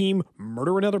on their team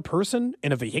murder another person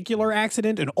in a vehicular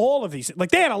accident and all of these.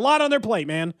 Like, they had a lot on their plate,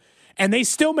 man. And they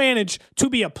still managed to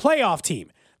be a playoff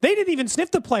team. They didn't even sniff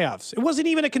the playoffs. It wasn't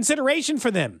even a consideration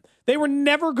for them. They were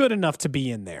never good enough to be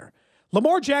in there.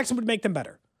 Lamar Jackson would make them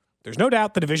better. There's no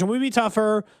doubt the division would be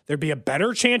tougher. There'd be a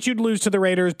better chance you'd lose to the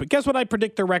Raiders. But guess what I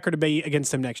predict their record to be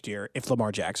against them next year if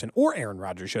Lamar Jackson or Aaron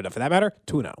Rodgers showed up, for that matter?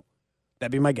 2-0.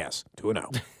 That'd be my guess.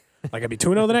 2-0. Like, I'd be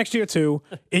 2-0 the next year, too.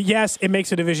 Yes, it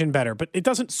makes a division better, but it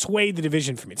doesn't sway the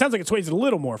division for me. It sounds like it sways it a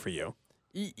little more for you.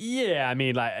 Yeah, I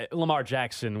mean, like, Lamar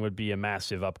Jackson would be a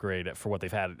massive upgrade for what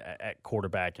they've had at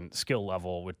quarterback and skill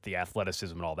level with the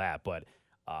athleticism and all that. But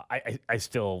I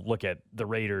still look at the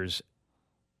Raiders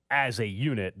as a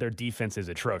unit. Their defense is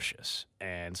atrocious,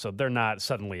 and so they're not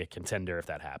suddenly a contender if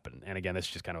that happened. And again, this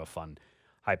is just kind of a fun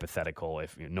hypothetical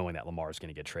if knowing that Lamar is going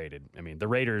to get traded. I mean, the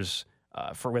Raiders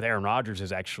with Aaron Rodgers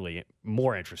is actually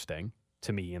more interesting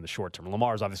to me in the short term.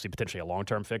 Lamar is obviously potentially a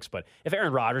long-term fix, but if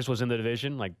Aaron Rodgers was in the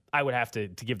division, like, I would have to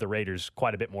give the Raiders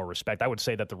quite a bit more respect. I would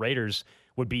say that the Raiders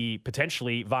would be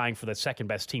potentially vying for the second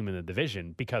best team in the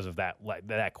division because of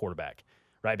that quarterback,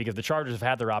 right? Because the Chargers have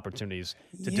had their opportunities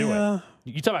to do it.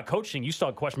 You talk about coaching, you still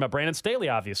have a question about Brandon Staley,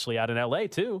 obviously, out in L.A.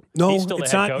 too. No, he's still the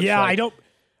head coach. Yeah,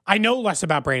 I know less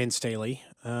about Brandon Staley.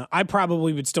 I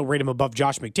probably would still rate him above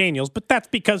Josh McDaniels, but that's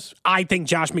because I think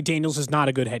Josh McDaniels is not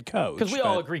a good head coach. Because we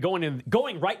all agree,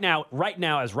 going right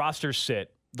now as rosters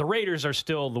sit, the Raiders are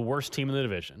still the worst team in the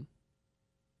division.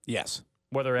 Yes.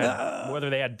 Whether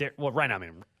they had right now, I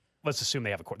mean, let's assume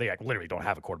they literally don't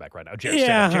have a quarterback right now.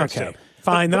 Okay,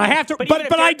 fine. Then I have to,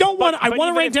 but I don't want. I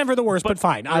want to rank Denver the worst, but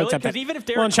fine, I'll accept that. Even if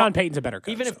Sean Payton's a better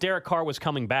coach. Even if Derek Carr was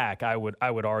coming back, I would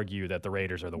argue that the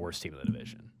Raiders are the worst team in the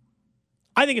division.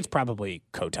 I think it's probably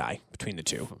co-tie between the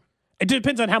two. It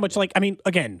depends on how much,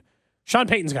 again, Sean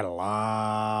Payton's got a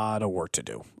lot of work to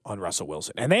do on Russell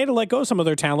Wilson. And they had to let go some of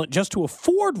their talent just to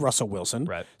afford Russell Wilson.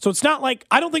 Right. So it's not like,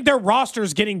 I don't think their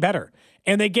roster's getting better.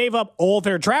 And they gave up all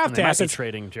their draft assets. Might be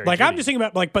trading Jerry Judy. I'm just thinking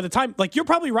about, by the time, you're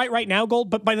probably right now, Gold,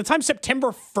 but by the time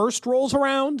September 1st rolls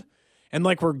around, and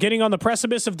we're getting on the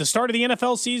precipice of the start of the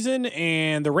NFL season,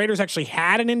 and the Raiders actually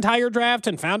had an entire draft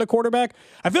and found a quarterback,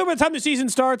 I feel by the time the season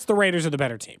starts, the Raiders are the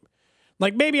better team.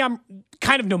 Maybe I'm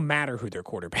kind of no matter who their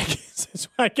quarterback is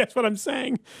I guess what I'm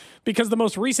saying. Because the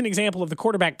most recent example of the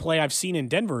quarterback play I've seen in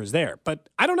Denver is there. But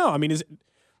I don't know. I mean, is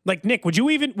it, Nick, would you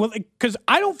even, because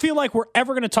I don't feel like we're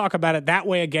ever going to talk about it that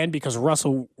way again because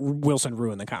Russell Wilson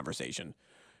ruined the conversation.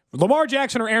 Lamar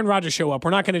Jackson or Aaron Rodgers show up,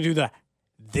 we're not going to do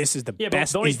this is the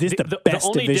best. Is this the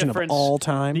best division of all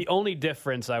time? The only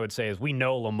difference I would say is we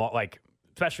know Lamar,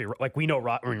 especially we know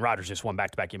Rodgers just won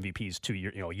back-to-back MVPs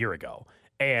a year ago.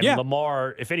 And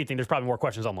Lamar, if anything, there's probably more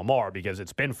questions on Lamar because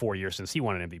it's been 4 years since he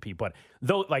won an MVP. But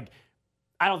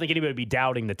I don't think anybody would be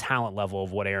doubting the talent level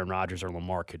of what Aaron Rodgers or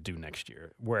Lamar could do next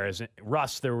year. Whereas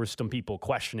Russ, there were some people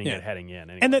questioning it heading in.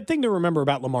 Anyway. And the thing to remember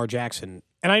about Lamar Jackson,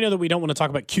 and I know that we don't want to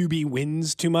talk about QB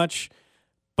wins too much,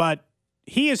 but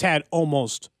he has had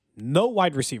almost no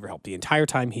wide receiver help the entire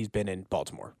time he's been in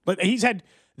Baltimore. But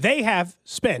they have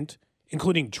spent,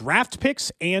 including draft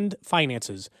picks and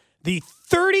finances, the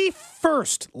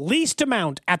 31st least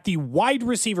amount at the wide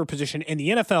receiver position in the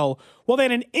NFL, while they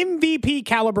had an MVP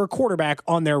caliber quarterback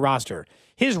on their roster.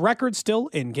 His record still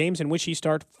in games in which he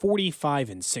started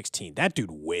 45-16. That dude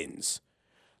wins.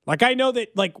 I know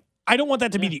that, I don't want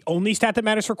that to be the only stat that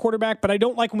matters for quarterback, but I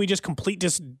don't like when we just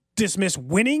dismiss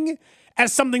winning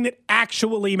as something that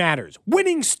actually matters.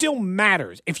 Winning still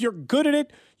matters. If you're good at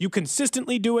it, you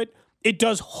consistently do it, it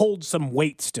does hold some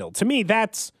weight still. To me,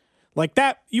 that's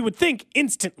that you would think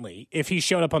instantly if he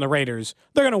showed up on the Raiders,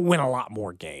 they're going to win a lot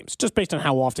more games, just based on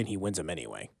how often he wins them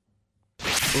anyway.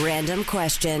 Random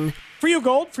question. For you,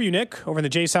 Gold. For you, Nick, over in the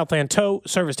J Southland Tow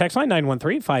Service text line,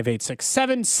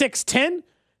 913-586-7610.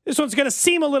 This one's going to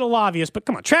seem a little obvious, but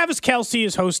come on. Travis Kelce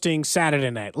is hosting Saturday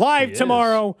Night Live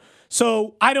tomorrow.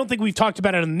 So I don't think we've talked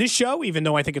about it on this show, even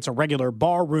though I think it's a regular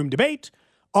bar room debate.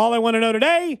 All I want to know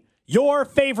today, your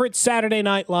favorite Saturday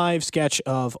Night Live sketch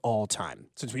of all time.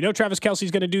 Since we know Travis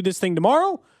Kelce's going to do this thing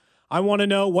tomorrow, I want to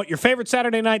know what your favorite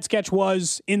Saturday night sketch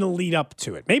was in the lead up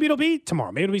to it. Maybe it'll be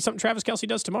tomorrow. Maybe it'll be something Travis Kelce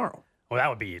does tomorrow. Well, that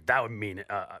would mean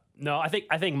no. I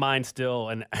think mine still,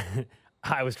 and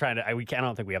I was trying to. I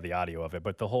don't think we have the audio of it,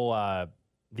 but the whole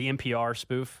the NPR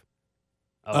spoof.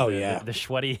 The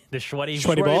sweaty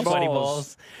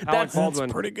balls. That's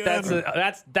pretty good.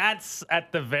 That's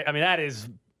at the. I mean, that is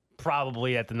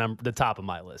probably at the top of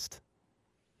my list.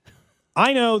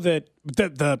 I know that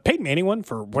the Peyton Manning one,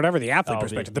 for whatever the athlete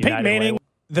perspective, the Peyton Manning,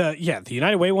 The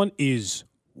United Way one is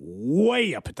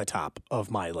way up at the top of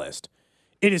my list.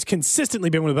 It has consistently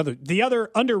been one of the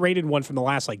other underrated one from the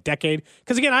last decade.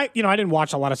 Because again, I didn't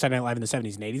watch a lot of Saturday Night Live in the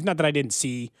 70s and 80s. Not that I didn't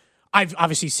see. I've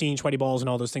obviously seen Sweaty Balls and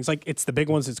all those things. It's the big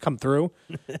ones that's come through.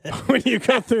 When you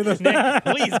go through the Nick,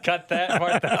 please cut that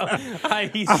part out.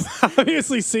 I've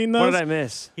obviously seen those. What did I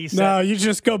miss? No, you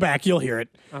just go back. You'll hear it.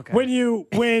 Okay.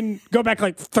 When go back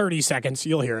 30 seconds,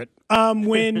 you'll hear it.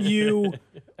 When you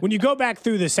go back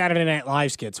through the Saturday Night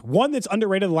Live skits, one that's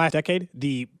underrated the last decade,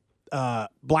 the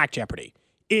Black Jeopardy.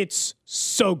 It's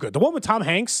so good. The one with Tom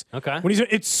Hanks. Okay.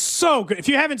 It's so good. If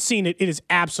you haven't seen it, it is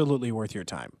absolutely worth your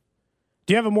time.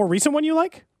 Do you have a more recent one you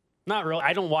like? Not really.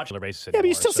 I don't watch the basis anymore. Yeah, but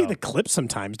you still see the clips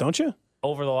sometimes, don't you?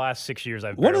 Over the last 6 years,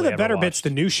 I've one of the barely better ever bits watched.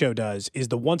 the new show does is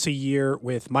the once a year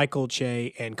with Michael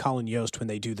Che and Colin Yost when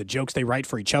they do the jokes they write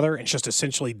for each other. And it's just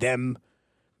essentially them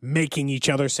making each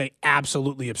other say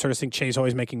absolutely absurd things. Che's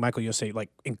always making Michael Yost say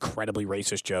incredibly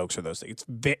racist jokes or those things.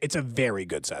 It's a very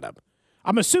good setup.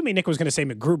 I'm assuming Nick was going to say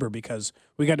MacGruber because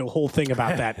we got into a whole thing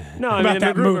about that. No, I about mean, the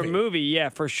that MacGruber movie, yeah,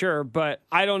 for sure. But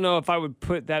I don't know if I would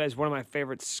put that as one of my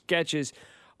favorite sketches.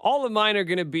 All of mine are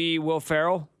going to be Will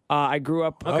Ferrell. I grew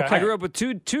up with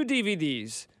two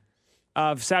DVDs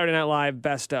of Saturday Night Live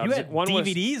best of. You had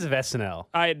DVDs of SNL.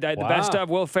 I had the best of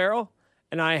Will Ferrell,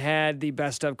 and I had the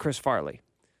best of Chris Farley.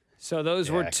 So those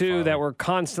were two that were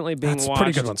constantly being That's watched. a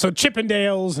pretty good one. So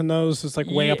Chippendales and those is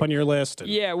way up on your list.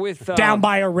 Yeah, with Down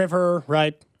by a River,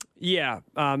 right? Yeah,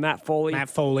 Matt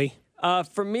Foley.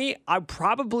 For me, I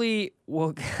probably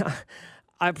will.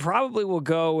 I probably will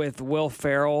go with Will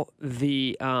Ferrell.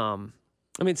 Celebrity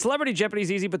Jeopardy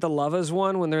is easy, but the Lovers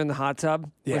one when they're in the hot tub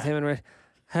with him and Ray.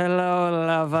 Hello,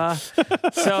 lover.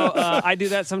 So I do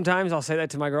that sometimes. I'll say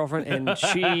that to my girlfriend, and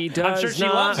she does I'm sure she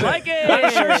not loves like it.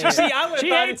 I'm sure she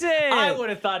hates it. I would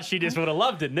have thought she just would have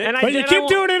loved it, Nick. But you keep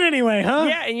doing it anyway, huh?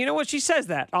 Yeah, and you know what? She says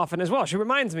that often as well. She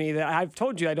reminds me that I've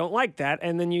told you I don't like that,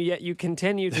 and then yet you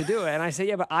continue to do it. And I say,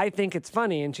 yeah, but I think it's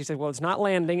funny. And she said, well, it's not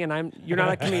landing, and you're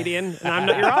not a comedian, and I'm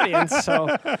not your audience. So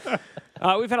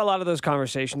we've had a lot of those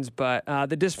conversations, but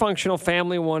the dysfunctional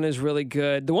family one is really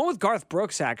good. The one with Garth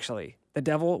Brooks, actually. The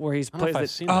Devil, where he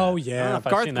plays the. Oh yeah,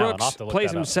 Garth Brooks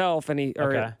plays himself, and he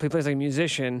plays like a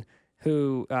musician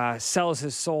who sells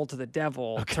his soul to the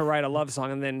devil to write a love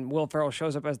song, and then Will Ferrell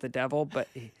shows up as the devil, but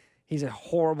he's a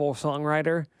horrible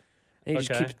songwriter, and he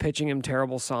just keeps pitching him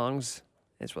terrible songs.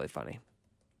 It's really funny.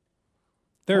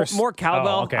 There's more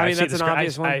cowbell. Oh, okay. I mean, that's an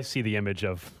obvious one. I see the image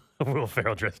of Will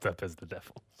Ferrell dressed up as the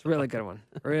devil. It's a really good one.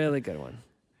 Really good one.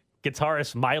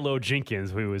 Guitarist Milo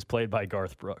Jenkins, who was played by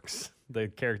Garth Brooks. The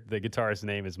guitarist's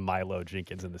name is Milo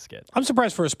Jenkins in the skit. I'm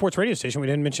surprised for a sports radio station we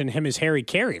didn't mention him as Harry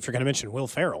Carey. If you're going to mention Will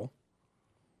Ferrell,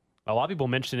 a lot of people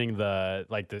mentioning the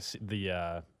what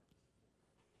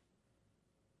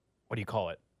do you call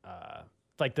it?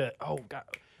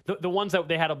 The ones that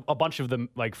they had a bunch of them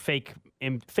fake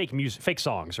music, fake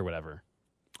songs or whatever.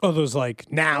 Oh, those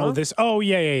this. Oh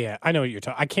yeah. I know what you're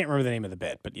talking. I can't remember the name of the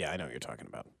bit, but yeah, I know what you're talking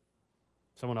about.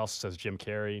 Someone else says Jim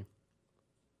Carrey.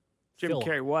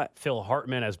 Carrey what? Phil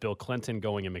Hartman as Bill Clinton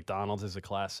going in McDonald's is a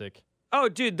classic. Oh,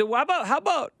 dude, how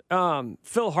about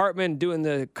Phil Hartman doing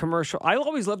the commercial? I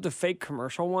always loved the fake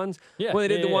commercial ones. Yeah, when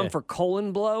they did the one for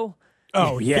Colon Blow.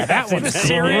 Oh yeah, that one's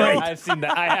cereal. I've seen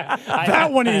that.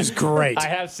 That one is great. I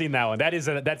have seen that one.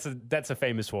 That's a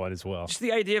famous one as well. Just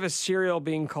the idea of a cereal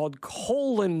being called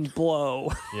Colon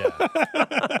Blow. Yeah.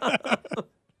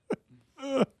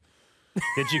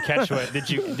 Did you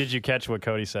catch what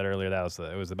Cody said earlier?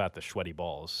 It was about the sweaty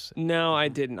balls. No, I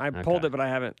didn't. I pulled it, but I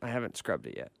haven't scrubbed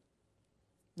it yet.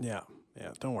 Yeah.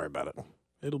 Don't worry about it.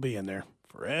 It'll be in there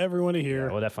for everyone to hear.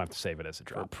 Yeah, we'll definitely have to save it as a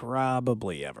drop.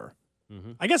 Probably ever.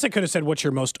 Mm-hmm. I guess I could have said, "What's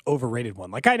your most overrated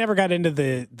one?" I never got into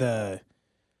the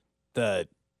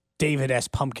David S.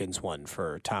 Pumpkins one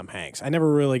for Tom Hanks. I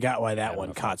never really got why that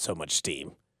one caught so much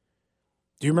steam.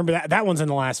 Do you remember that? That one's in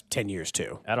the last 10 years,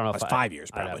 too. I don't know if 5 years,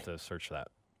 probably. I'd have to search for that.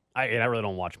 I really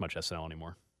don't watch much SNL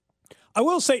anymore. I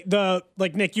will say,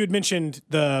 Nick, you had mentioned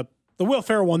the Will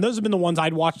Ferrell one. Those have been the ones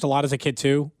I'd watched a lot as a kid,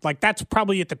 too. That's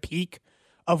probably at the peak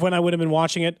of when I would have been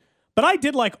watching it. But I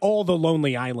did like all the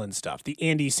Lonely Island stuff. The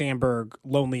Andy Samberg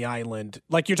Lonely Island.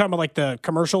 You're talking about, the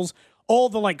commercials. All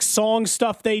the, song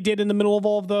stuff they did in the middle of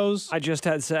all of those. I Just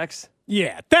Had Sex.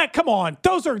 Yeah. Come on.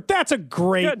 That's a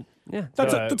great... Good. Yeah,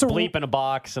 that's a bleep in a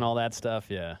box and all that stuff.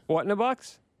 Yeah. What in a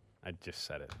box? I just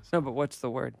said it. No, but what's the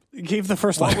word? Gave the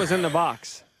first line. What was in the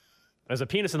box? There's a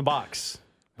penis in the box,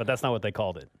 but that's not what they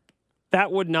called it. That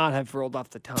would not have rolled off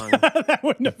the tongue. That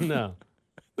wouldn't have. No,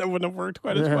 that wouldn't have worked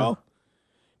quite as well.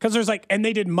 Because there's and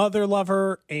they did Mother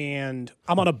Lover and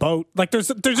I'm on a boat. There's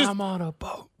just. I'm on a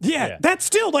boat. Yeah, that's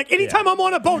still anytime I'm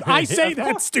on a boat, I say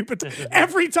that stupid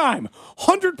every time.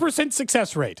 100%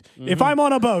 success rate. If I'm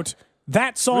on a boat,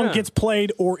 that song gets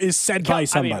played or is said by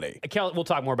somebody. Kel, we'll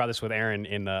talk more about this with Aaron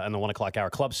in the 1 o'clock hour.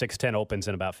 Club 610 opens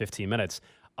in about 15 minutes.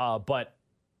 But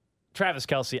Travis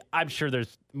Kelce, I'm sure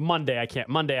there's Monday.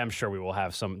 Monday, I'm sure we will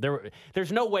have some.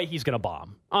 There's no way he's going to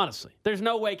bomb. Honestly, there's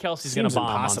no way Kelce's going to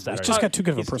bomb on Saturday. He's just got too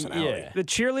good of a personality. Yeah. The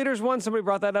cheerleaders one, somebody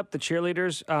brought that up. The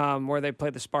cheerleaders, where they play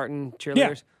the Spartan cheerleaders.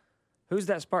 Yeah. Who's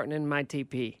that Spartan in my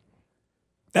TP?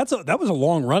 That was a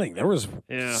long running. There was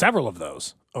several of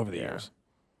those over the years.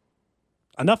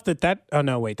 Enough that. Oh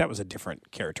no, wait, that was a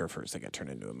different character first that got turned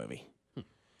into a movie.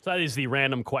 So that is the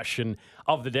random question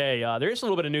of the day. There is a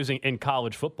little bit of news in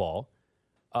college football.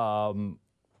 When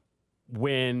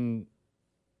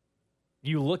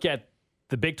you look at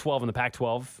the Big 12 and the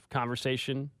Pac-12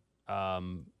 conversation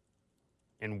and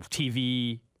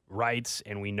TV rights,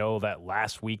 and we know that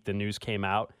last week the news came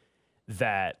out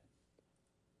that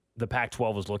the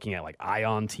Pac-12 was looking at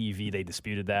Ion TV. They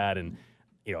disputed that, and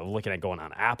looking at going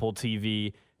on Apple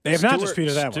TV. They have not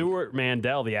disputed that one. Stuart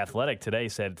Mandel, the Athletic, today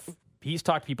said he's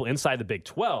talked to people inside the Big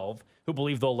 12 who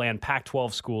believe they'll land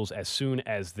Pac-12 schools as soon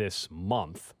as this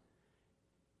month.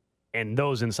 And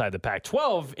those inside the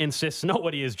Pac-12 insist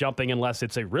nobody is jumping unless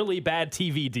it's a really bad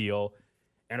TV deal.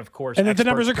 And, of course, that the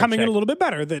numbers are coming in a little bit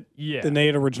better than they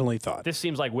had originally thought. This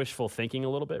seems like wishful thinking a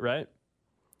little bit, right?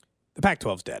 The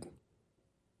Pac-12's dead.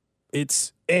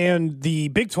 And the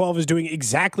Big 12 is doing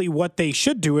exactly what they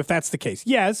should do if that's the case.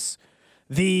 Yes,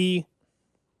 the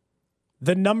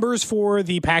numbers for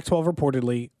the Pac-12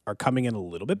 reportedly are coming in a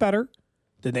little bit better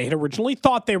than they had originally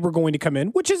thought they were going to come in,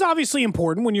 which is obviously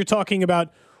important when you're talking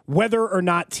about whether or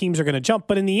not teams are going to jump.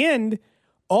 But in the end,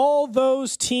 all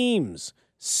those teams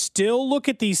still look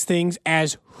at these things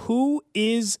as who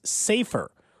is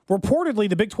safer. Reportedly,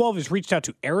 the Big 12 has reached out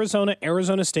to Arizona,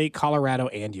 Arizona State, Colorado,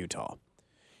 and Utah.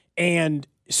 And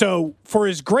so for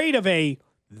as great of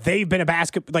they've been a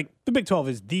basketball, the Big 12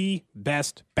 is the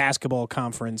best basketball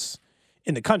conference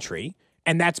in the country,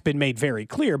 and that's been made very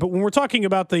clear. But when we're talking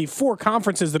about the four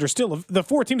conferences that are still, the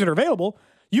four teams that are available,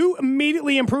 you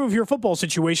immediately improve your football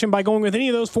situation by going with any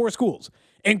of those four schools,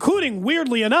 including,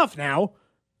 weirdly enough now,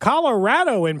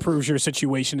 Colorado improves your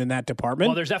situation in that department.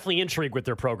 Well, there's definitely intrigue with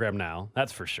their program now.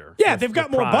 That's for sure. Yeah, they've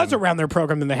got more buzz around their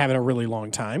program than they have in a really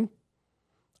long time.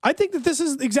 I think that this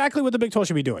is exactly what the Big 12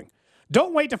 should be doing.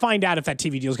 Don't wait to find out if that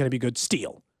TV deal is going to be good.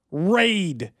 Steal.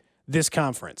 Raid this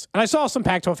conference. And I saw some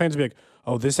Pac-12 fans be like,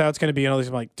 oh, this is how it's going to be. And all these.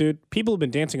 I'm like, dude, people have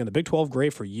been dancing on the Big 12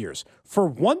 grave for years. For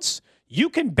once, you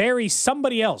can bury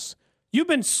somebody else.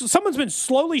 Someone's been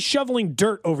slowly shoveling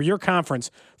dirt over your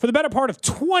conference for the better part of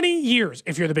 20 years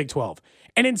if you're the Big 12.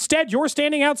 And instead, you're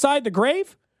standing outside the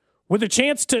grave with a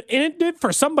chance to end it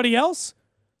for somebody else.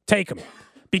 Take them.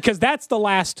 Because that's the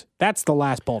last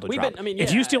ball to drop.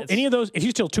 If you steal if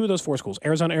you steal two of those four schools,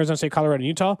 Arizona, Arizona State, Colorado, and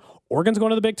Utah, Oregon's going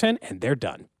to the Big 10, and they're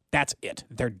done. That's it.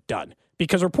 They're done.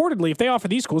 Because reportedly, if they offer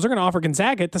these schools, they're going to offer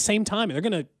Gonzaga at the same time, and they're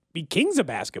going to be kings of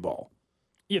basketball.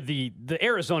 Yeah, the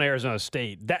Arizona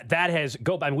State, that has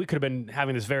we could have been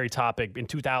having this very topic in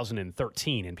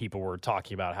 2013, and people were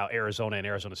talking about how Arizona and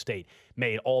Arizona State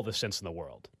made all the sense in the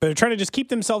world. But they're trying to just keep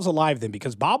themselves alive then,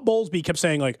 because Bob Bowlesby kept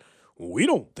saying, we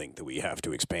don't think that we have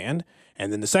to expand.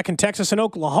 And then the second Texas and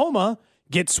Oklahoma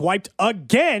get swiped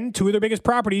again. Two of their biggest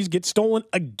properties get stolen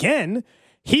again.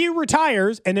 He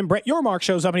retires, and then Brett Yormark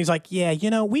shows up, and he's like, yeah,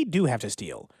 we do have to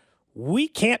steal. We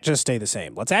can't just stay the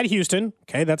same. Let's add Houston.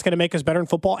 Okay, that's going to make us better in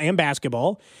football and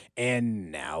basketball.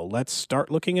 And now let's start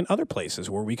looking in other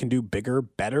places where we can do bigger,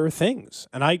 better things.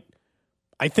 And I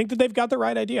think that they've got the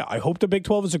right idea. I hope the Big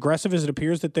 12 is aggressive as it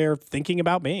appears that they're thinking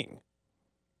about being.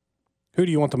 Who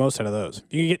do you want the most out of those?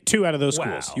 You can get two out of those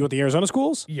schools. You want the Arizona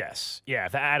schools? Yes. Yeah,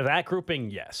 out of that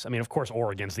grouping, yes. I mean, of course,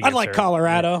 Oregon's the I'd answer. like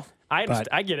Colorado. Yeah. I understand.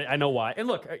 I get it. I know why. And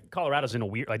look, Colorado's in a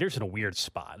weird, they're just in a weird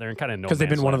spot. They're in kind of no because they've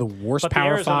been one of the worst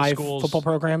Power 5 football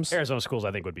programs. Arizona schools,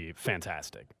 I think, would be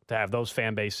fantastic to have those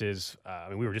fan bases.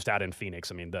 We were just out in Phoenix.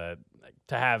 I mean, to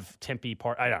have Tempe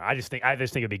part. I just think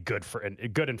it'd be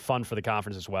good and fun for the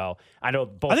conference as well. I know.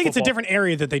 I think it's a different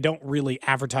area that they don't really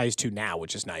advertise to now,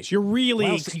 which is nice. You're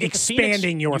really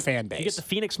expanding your fan base. You get the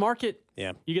Phoenix market.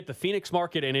 Yeah, you get the Phoenix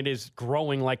market, and it is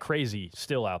growing like crazy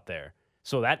still out there.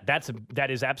 So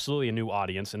that is absolutely a new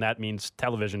audience, and that means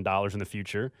television dollars in the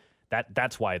future.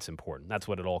 That's why it's important. That's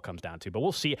what it all comes down to. But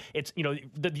we'll see. It's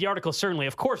the article certainly,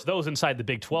 of course, those inside the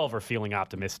Big 12 are feeling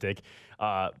optimistic,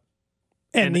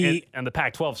 and the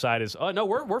Pac-12 side is no,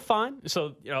 we're fine.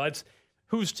 So it's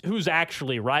Who's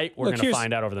actually right? We're going to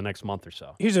find out over the next month or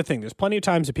so. Here's the thing. There's plenty of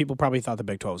times that people probably thought the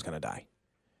Big 12 was going to die.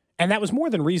 And that was more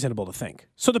than reasonable to think.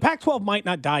 So the Pac-12 might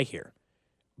not die here,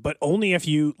 but only if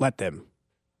you let them.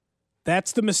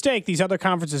 That's the mistake these other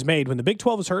conferences made. When the Big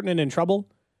 12 was hurting and in trouble,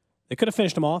 they could have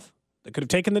finished them off. They could have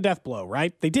taken the death blow,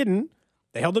 right? They didn't.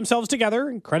 They held themselves together,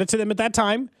 and credit to them at that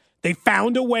time. They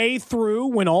found a way through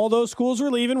when all those schools were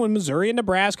leaving, when Missouri and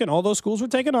Nebraska and all those schools were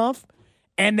taken off,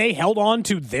 and they held on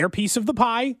to their piece of the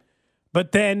pie.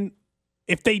 But then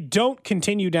if they don't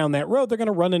continue down that road, they're going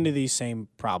to run into these same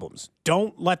problems.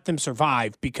 Don't let them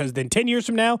survive, because then 10 years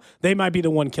from now, they might be the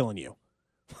one killing you.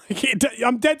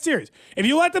 I'm dead serious. If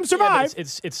you let them survive,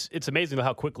 it's amazing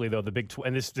how quickly though the Big 12,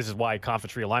 and this is why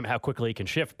conference realignment, how quickly it can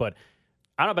shift. But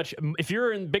I don't know about you. If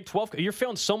you're in Big 12, you're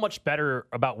feeling so much better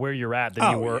about where you're at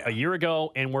than you were a year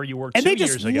ago and where you were 2 years ago. And they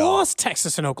just lost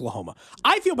Texas and Oklahoma.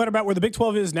 I feel better about where the Big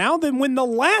 12 is now than when the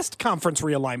last conference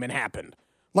realignment happened,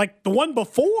 like the one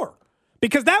before,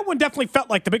 because that one definitely felt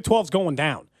like the Big 12's going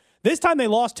down. This time they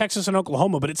lost Texas and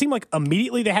Oklahoma, but it seemed like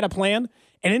immediately they had a plan,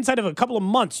 and inside of a couple of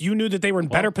months, you knew that they were in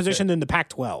better position than the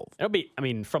Pac-12. It'll be, I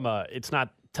mean, it's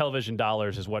not television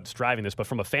dollars is what's driving this, but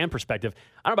from a fan perspective,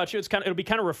 I don't know about you, it'll be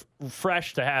kind of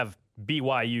refreshed to have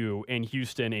BYU and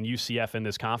Houston and UCF in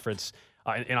this conference,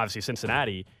 and obviously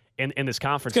Cincinnati in this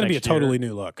conference. It's going to be a totally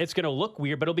new look. It's going to look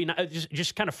weird, but it'll be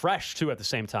just kind of fresh too at the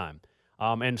same time.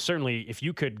 And certainly, if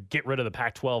you could get rid of the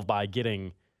Pac-12 by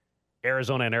getting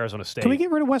Arizona and Arizona State. Can we get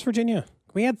rid of West Virginia?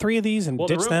 Can we add 3 of these and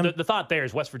ditch them? The thought there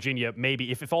is West Virginia, maybe,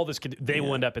 if all this they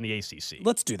will end up in the ACC.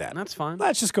 Let's do that. And that's fine.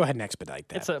 Let's just go ahead and expedite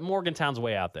that. It's Morgantown's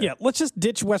way out there. Yeah, let's just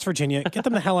ditch West Virginia, get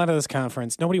them the hell out of this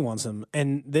conference. Nobody wants them.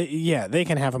 And, they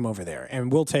can have them over there.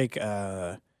 And we'll take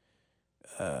Florida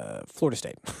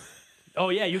State. Oh,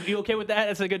 yeah, you okay with that?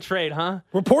 That's a good trade, huh?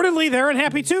 Reportedly, they're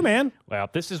unhappy too, man. Well,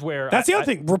 this is where... That's the other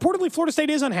thing. Reportedly, Florida State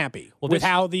is unhappy with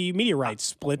how the media rights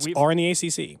splits are in the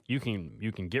ACC. You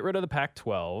can get rid of the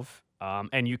Pac-12,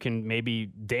 and you can maybe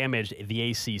damage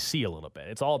the ACC a little bit.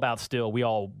 It's all about still, we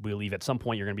all believe at some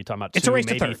point you're going to be talking about it's two, a race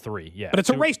maybe to third. 3. Yeah, but it's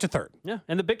a race to third. Yeah,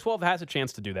 and the Big 12 has a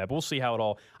chance to do that, but we'll see how it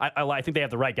all... I think they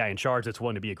have the right guy in charge that's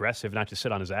willing to be aggressive, not just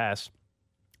sit on his ass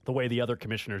the way the other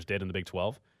commissioners did in the Big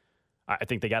 12. I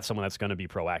think they got someone that's going to be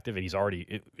proactive, and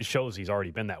it shows he's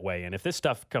already been that way. And if this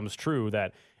stuff comes true,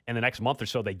 that in the next month or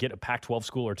so they get a Pac-12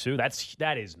 school or two,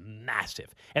 that is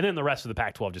massive. And then the rest of the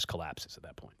Pac-12 just collapses at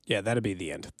that point. Yeah, that'd be the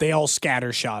end. They all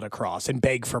scattershot across and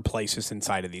beg for places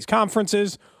inside of these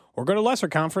conferences or go to lesser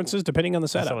conferences, depending on the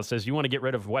setup. Someone says, you want to get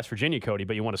rid of West Virginia, Cody,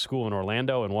 but you want a school in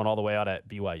Orlando and one all the way out at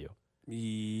BYU.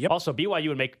 Yep. Also, BYU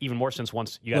would make even more sense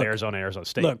once you got Arizona and Arizona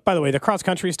State. Look, by the way, the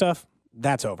cross-country stuff,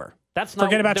 that's over.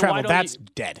 Forget about travel. That's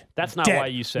dead. That's not why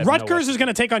you said Rutgers is going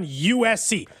to take on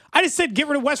USC. I just said get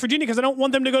rid of West Virginia because I don't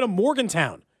want them to go to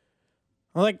Morgantown.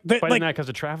 Isn't that because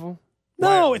of travel?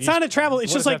 No, it's not a travel.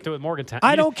 It's just like Morgantown?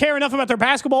 I don't care enough about their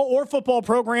basketball or football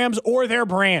programs or their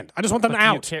brand. I just want them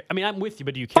out. I mean, I'm with you,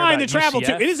 but do you care about the travel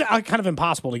UCF? too? It is kind of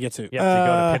impossible to get to. You have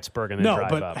to go to Pittsburgh and then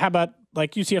drive up. How about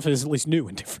like UCF is at least new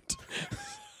and different.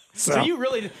 So you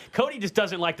really, Cody just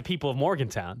doesn't like the people of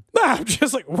Morgantown. No, I'm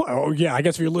just like, well, yeah, I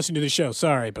guess if you're listening to the show,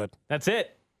 sorry, but. That's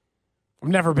it. I've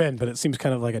never been, but it seems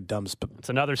kind of like a dumb It's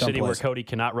another city where Cody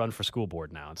cannot run for school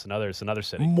board now. It's another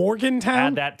city. Morgantown?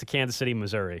 Add that to Kansas City,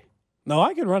 Missouri. No,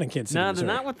 I can run in Kansas City, Missouri.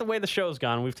 No, not with the way the show's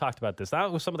gone. We've talked about this. That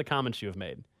was some of the comments you have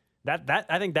made.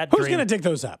 I think that Who's going to dig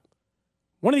those up?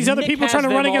 One of these other people trying to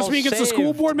run against me against a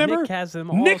school board member? Nick has them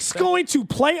all Nick's going to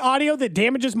play audio that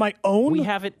damages my own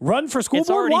run for school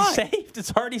board? Why?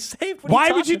 It's already saved.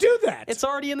 Why would you do that? It's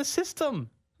already in the system.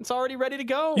 It's already ready to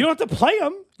go. You don't have to play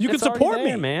them. You can support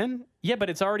me, man. Yeah, but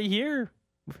it's already here.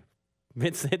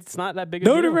 It's not that big of a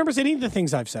deal. Nobody remembers any of the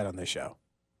things I've said on this show.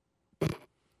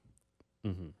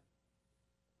 Mm-hmm.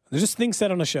 There's just things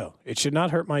said on the show. It should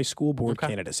not hurt my school board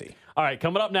candidacy. All right,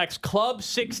 coming up next, Club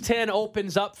 610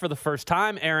 opens up for the first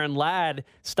time. Aaron Ladd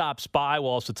stops by.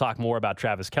 We'll also talk more about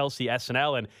Travis Kelce,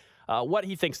 SNL, and what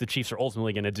he thinks the Chiefs are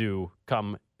ultimately going to do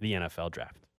come the NFL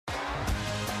draft.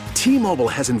 T-Mobile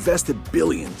has invested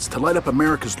billions to light up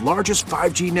America's largest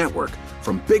 5G network,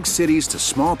 from big cities to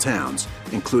small towns,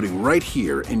 including right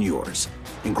here in yours.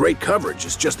 And great coverage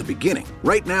is just the beginning.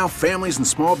 Right now, families and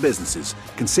small businesses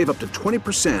can save up to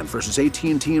 20% versus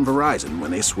AT&T and Verizon when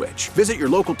they switch. Visit your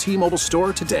local T-Mobile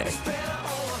store today.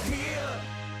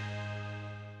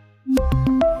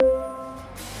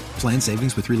 Plan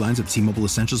savings with 3 lines of T-Mobile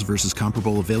Essentials versus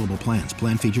comparable available plans.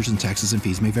 Plan features and taxes and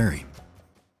fees may vary.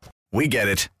 We get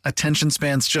it. Attention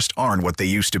spans just aren't what they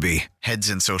used to be. Heads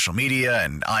in social media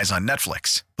and eyes on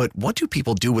Netflix. But what do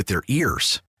people do with their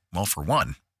ears? Well, for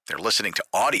one, they're listening to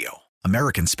audio.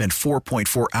 Americans spend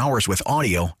 4.4 hours with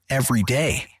audio every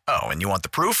day. Oh, and you want the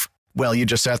proof? Well, you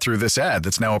just sat through this ad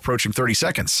that's now approaching 30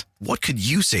 seconds. What could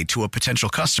you say to a potential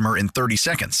customer in 30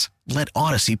 seconds? Let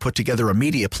Odyssey put together a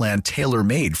media plan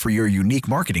tailor-made for your unique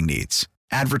marketing needs.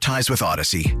 Advertise with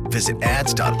Odyssey. Visit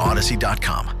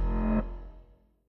ads.odyssey.com.